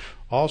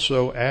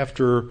 Also,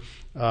 after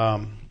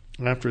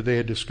they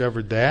had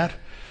discovered that,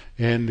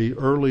 in the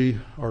early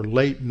or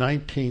late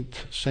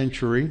 19th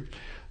century,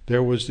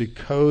 there was the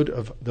Code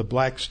of the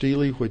Black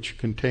Stele, which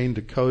contained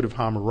the Code of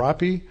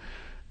Hammurabi,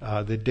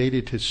 that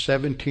dated to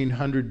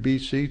 1700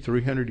 BC,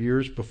 300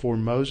 years before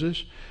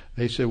Moses.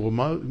 They said,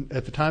 well,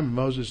 at the time of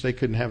Moses, they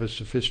couldn't have a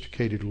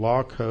sophisticated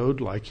law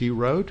code like he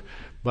wrote,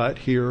 but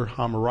here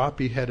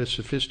Hammurabi had a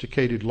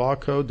sophisticated law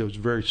code that was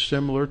very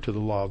similar to the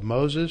law of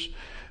Moses,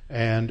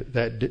 and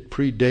that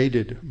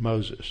predated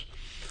Moses.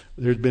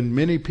 There's been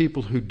many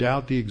people who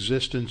doubt the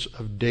existence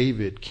of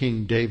David,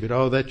 King David.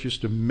 Oh, that's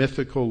just a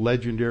mythical,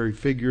 legendary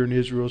figure in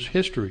Israel's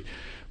history.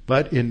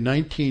 But in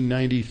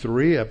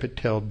 1993, up at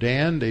Tel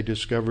Dan, they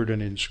discovered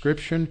an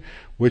inscription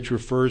which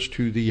refers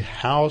to the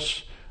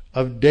house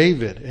of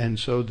David. And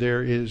so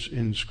there is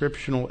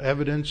inscriptional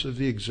evidence of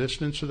the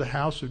existence of the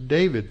house of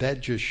David.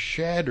 That just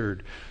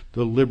shattered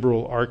the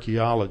liberal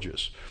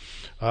archaeologists.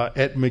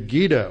 At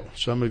Megiddo,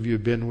 some of you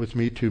have been with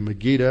me to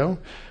Megiddo,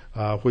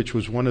 which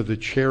was one of the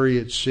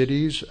chariot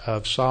cities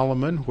of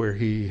Solomon, where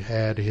he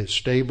had his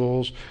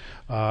stables.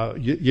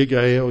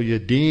 Yigael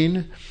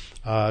Yadin,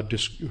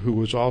 who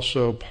was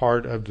also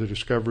part of the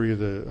discovery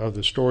of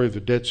the story of the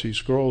Dead Sea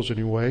Scrolls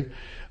anyway,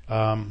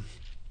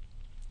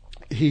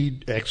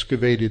 he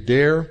excavated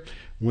there.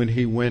 When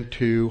he went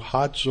to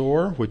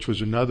Hatzor, which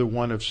was another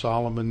one of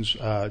Solomon's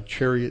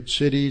chariot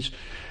cities,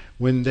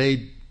 when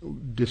they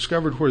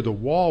discovered where the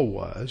wall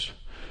was,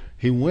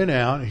 he went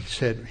out and he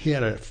said he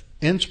had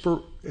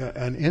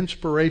an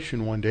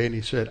inspiration one day, and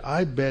he said,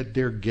 I bet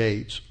their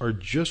gates are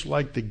just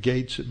like the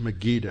gates at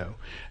Megiddo.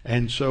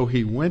 And so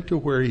he went to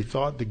where he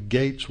thought the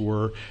gates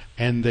were,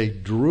 and they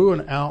drew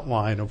an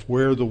outline of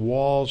where the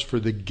walls for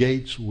the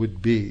gates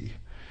would be.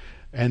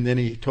 And then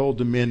he told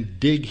the men,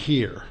 dig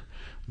here.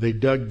 They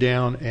dug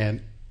down,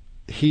 and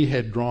he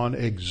had drawn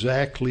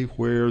exactly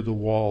where the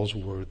walls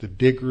were. The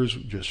diggers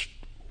just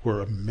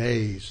were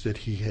amazed that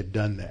he had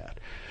done that.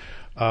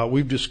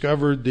 We've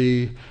discovered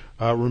the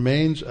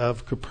remains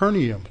of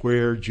Capernaum,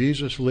 where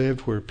Jesus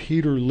lived, where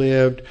Peter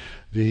lived,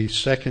 the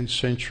 2nd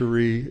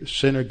century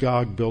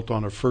synagogue built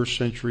on a 1st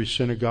century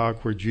synagogue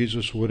where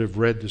Jesus would have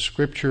read the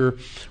scripture.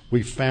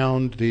 We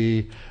found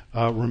the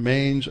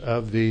remains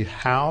of the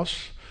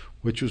house,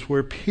 which was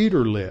where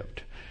Peter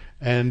lived.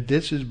 And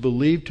this is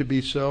believed to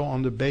be so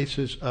on the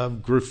basis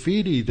of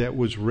graffiti that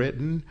was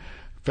written,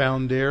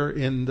 found there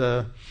in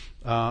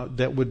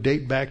that would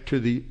date back to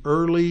the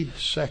early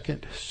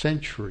 2nd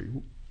century,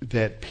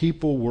 that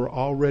people were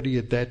already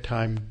at that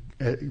time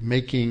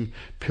making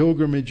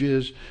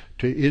pilgrimages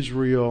to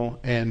Israel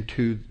and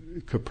to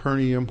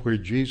Capernaum, where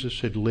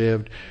Jesus had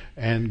lived,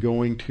 and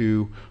going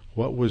to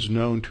what was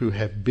known to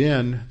have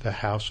been the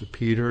house of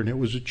Peter, and it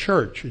was a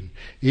church. And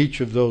each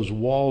of those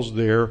walls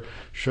there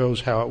shows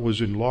how it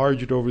was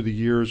enlarged over the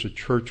years. A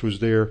church was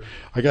there.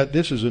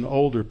 This is an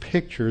older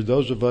picture.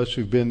 Those of us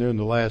who've been there in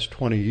the last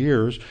 20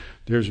 years,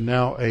 there's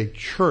now a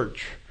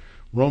church,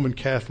 Roman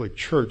Catholic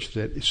Church,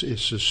 that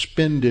is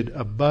suspended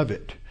above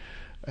it.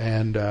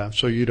 And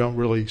so you don't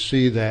really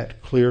see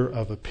that clear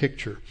of a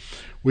picture.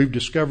 We've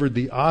discovered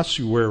the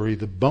ossuary,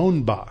 the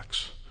bone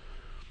box,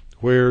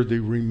 where the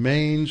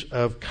remains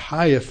of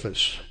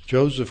Caiaphas,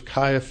 Joseph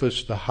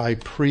Caiaphas, the high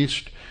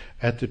priest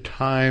at the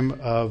time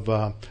of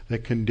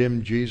that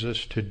condemned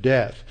Jesus to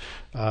death.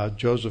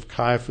 Joseph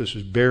Caiaphas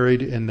is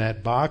buried in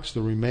that box,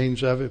 the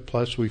remains of it,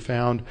 plus we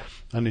found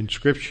an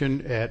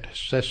inscription at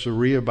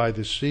Caesarea by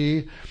the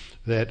sea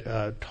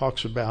that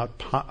talks about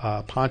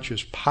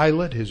Pontius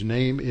Pilate. His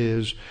name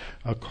is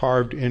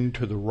carved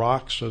into the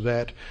rock, so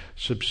that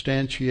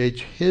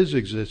substantiates his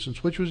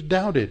existence, which was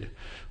doubted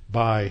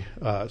by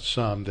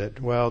some,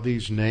 that, well,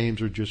 these names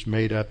are just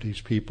made up,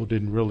 these people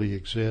didn't really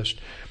exist.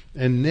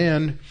 And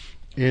then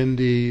in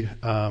the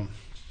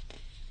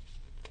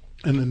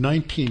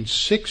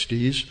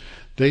 1960s,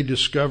 they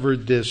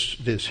discovered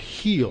this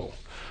heel.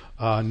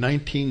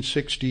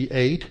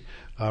 1968,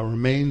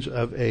 remains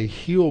of a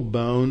heel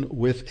bone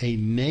with a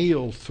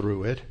nail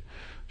through it,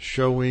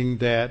 showing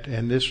that,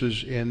 and this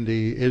is in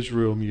the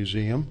Israel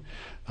Museum,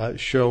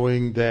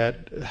 showing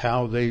that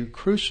how they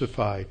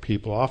crucify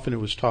people. Often it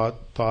was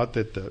thought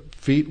that the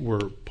feet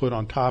were put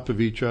on top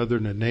of each other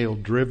and a nail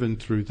driven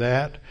through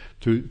that,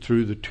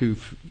 through the two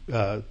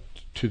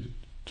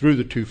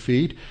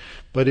feet.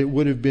 But it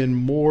would have been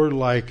more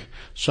like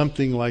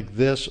something like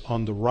this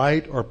on the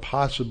right, or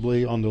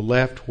possibly on the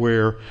left,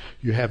 where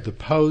you have the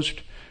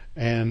post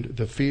and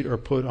the feet are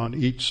put on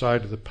each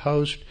side of the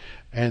post,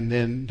 and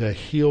then the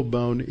heel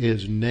bone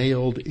is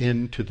nailed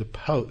into the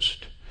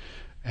post.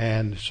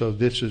 And so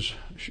this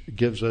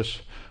gives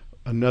us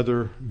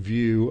another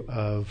view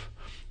of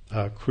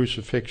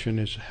crucifixion,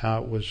 is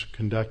how it was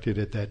conducted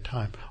at that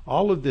time.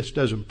 All of this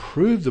doesn't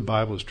prove the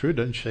Bible is true. It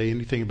doesn't say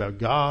anything about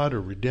God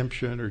or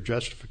redemption or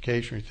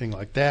justification or anything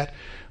like that.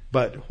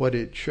 But what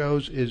it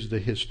shows is the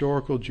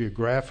historical,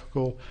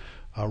 geographical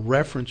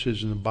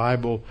references in the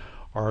Bible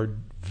are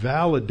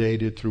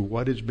validated through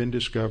what has been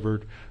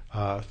discovered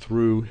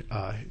through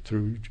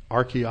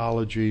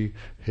archaeology,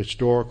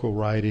 historical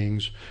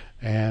writings,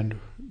 and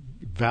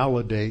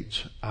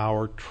validates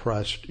our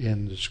trust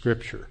in the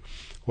Scripture.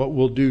 What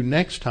we'll do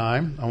next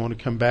time, I want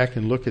to come back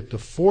and look at the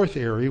fourth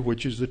area,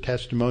 which is the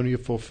testimony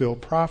of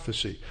fulfilled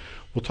prophecy.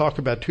 We'll talk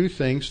about two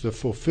things: the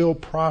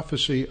fulfilled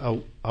prophecy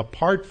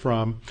apart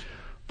from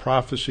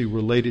prophecy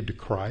related to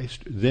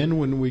Christ. Then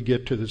when we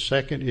get to the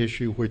second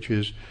issue, which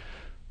is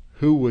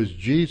who was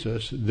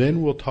Jesus,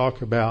 then we'll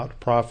talk about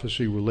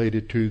prophecy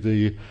related to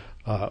the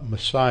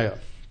Messiah.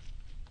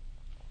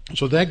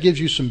 So that gives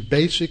you some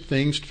basic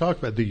things to talk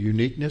about: the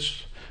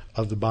uniqueness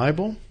of the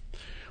Bible,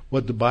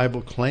 what the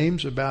Bible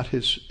claims about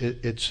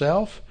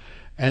itself,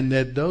 and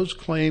that those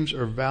claims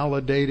are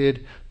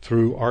validated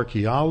through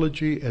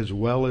archaeology as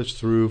well as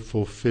through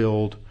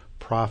fulfilled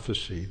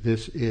prophecy.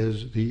 This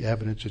is the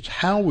evidence. It's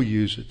how we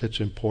use it that's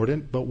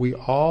important, but we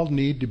all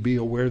need to be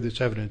aware of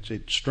this evidence.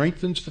 It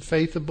strengthens the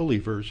faith of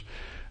believers,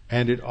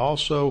 and it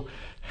also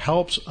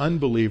helps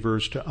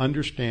unbelievers to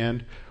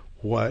understand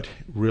what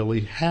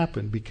really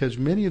happened, because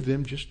many of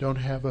them just don't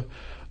have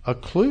a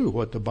clue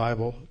what the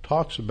Bible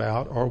talks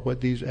about or what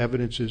these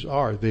evidences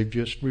are. They're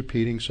just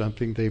repeating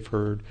something they've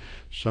heard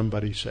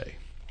somebody say.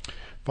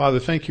 Father,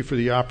 thank you for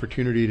the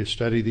opportunity to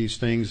study these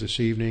things this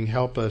evening.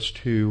 Help us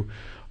to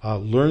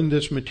learn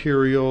this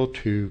material,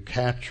 to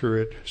capture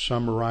it,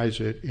 summarize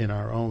it in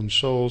our own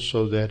souls,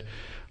 so that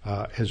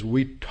as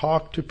we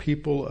talk to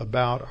people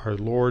about our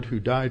Lord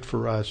who died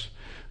for us,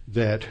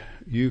 that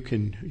you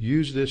can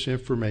use this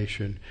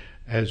information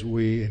as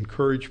we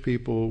encourage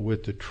people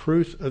with the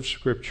truth of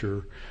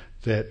Scripture,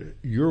 that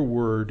your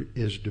word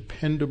is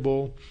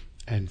dependable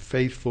and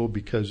faithful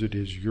because it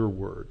is your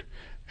word.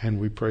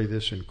 And we pray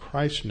this in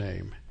Christ's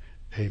name.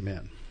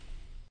 Amen.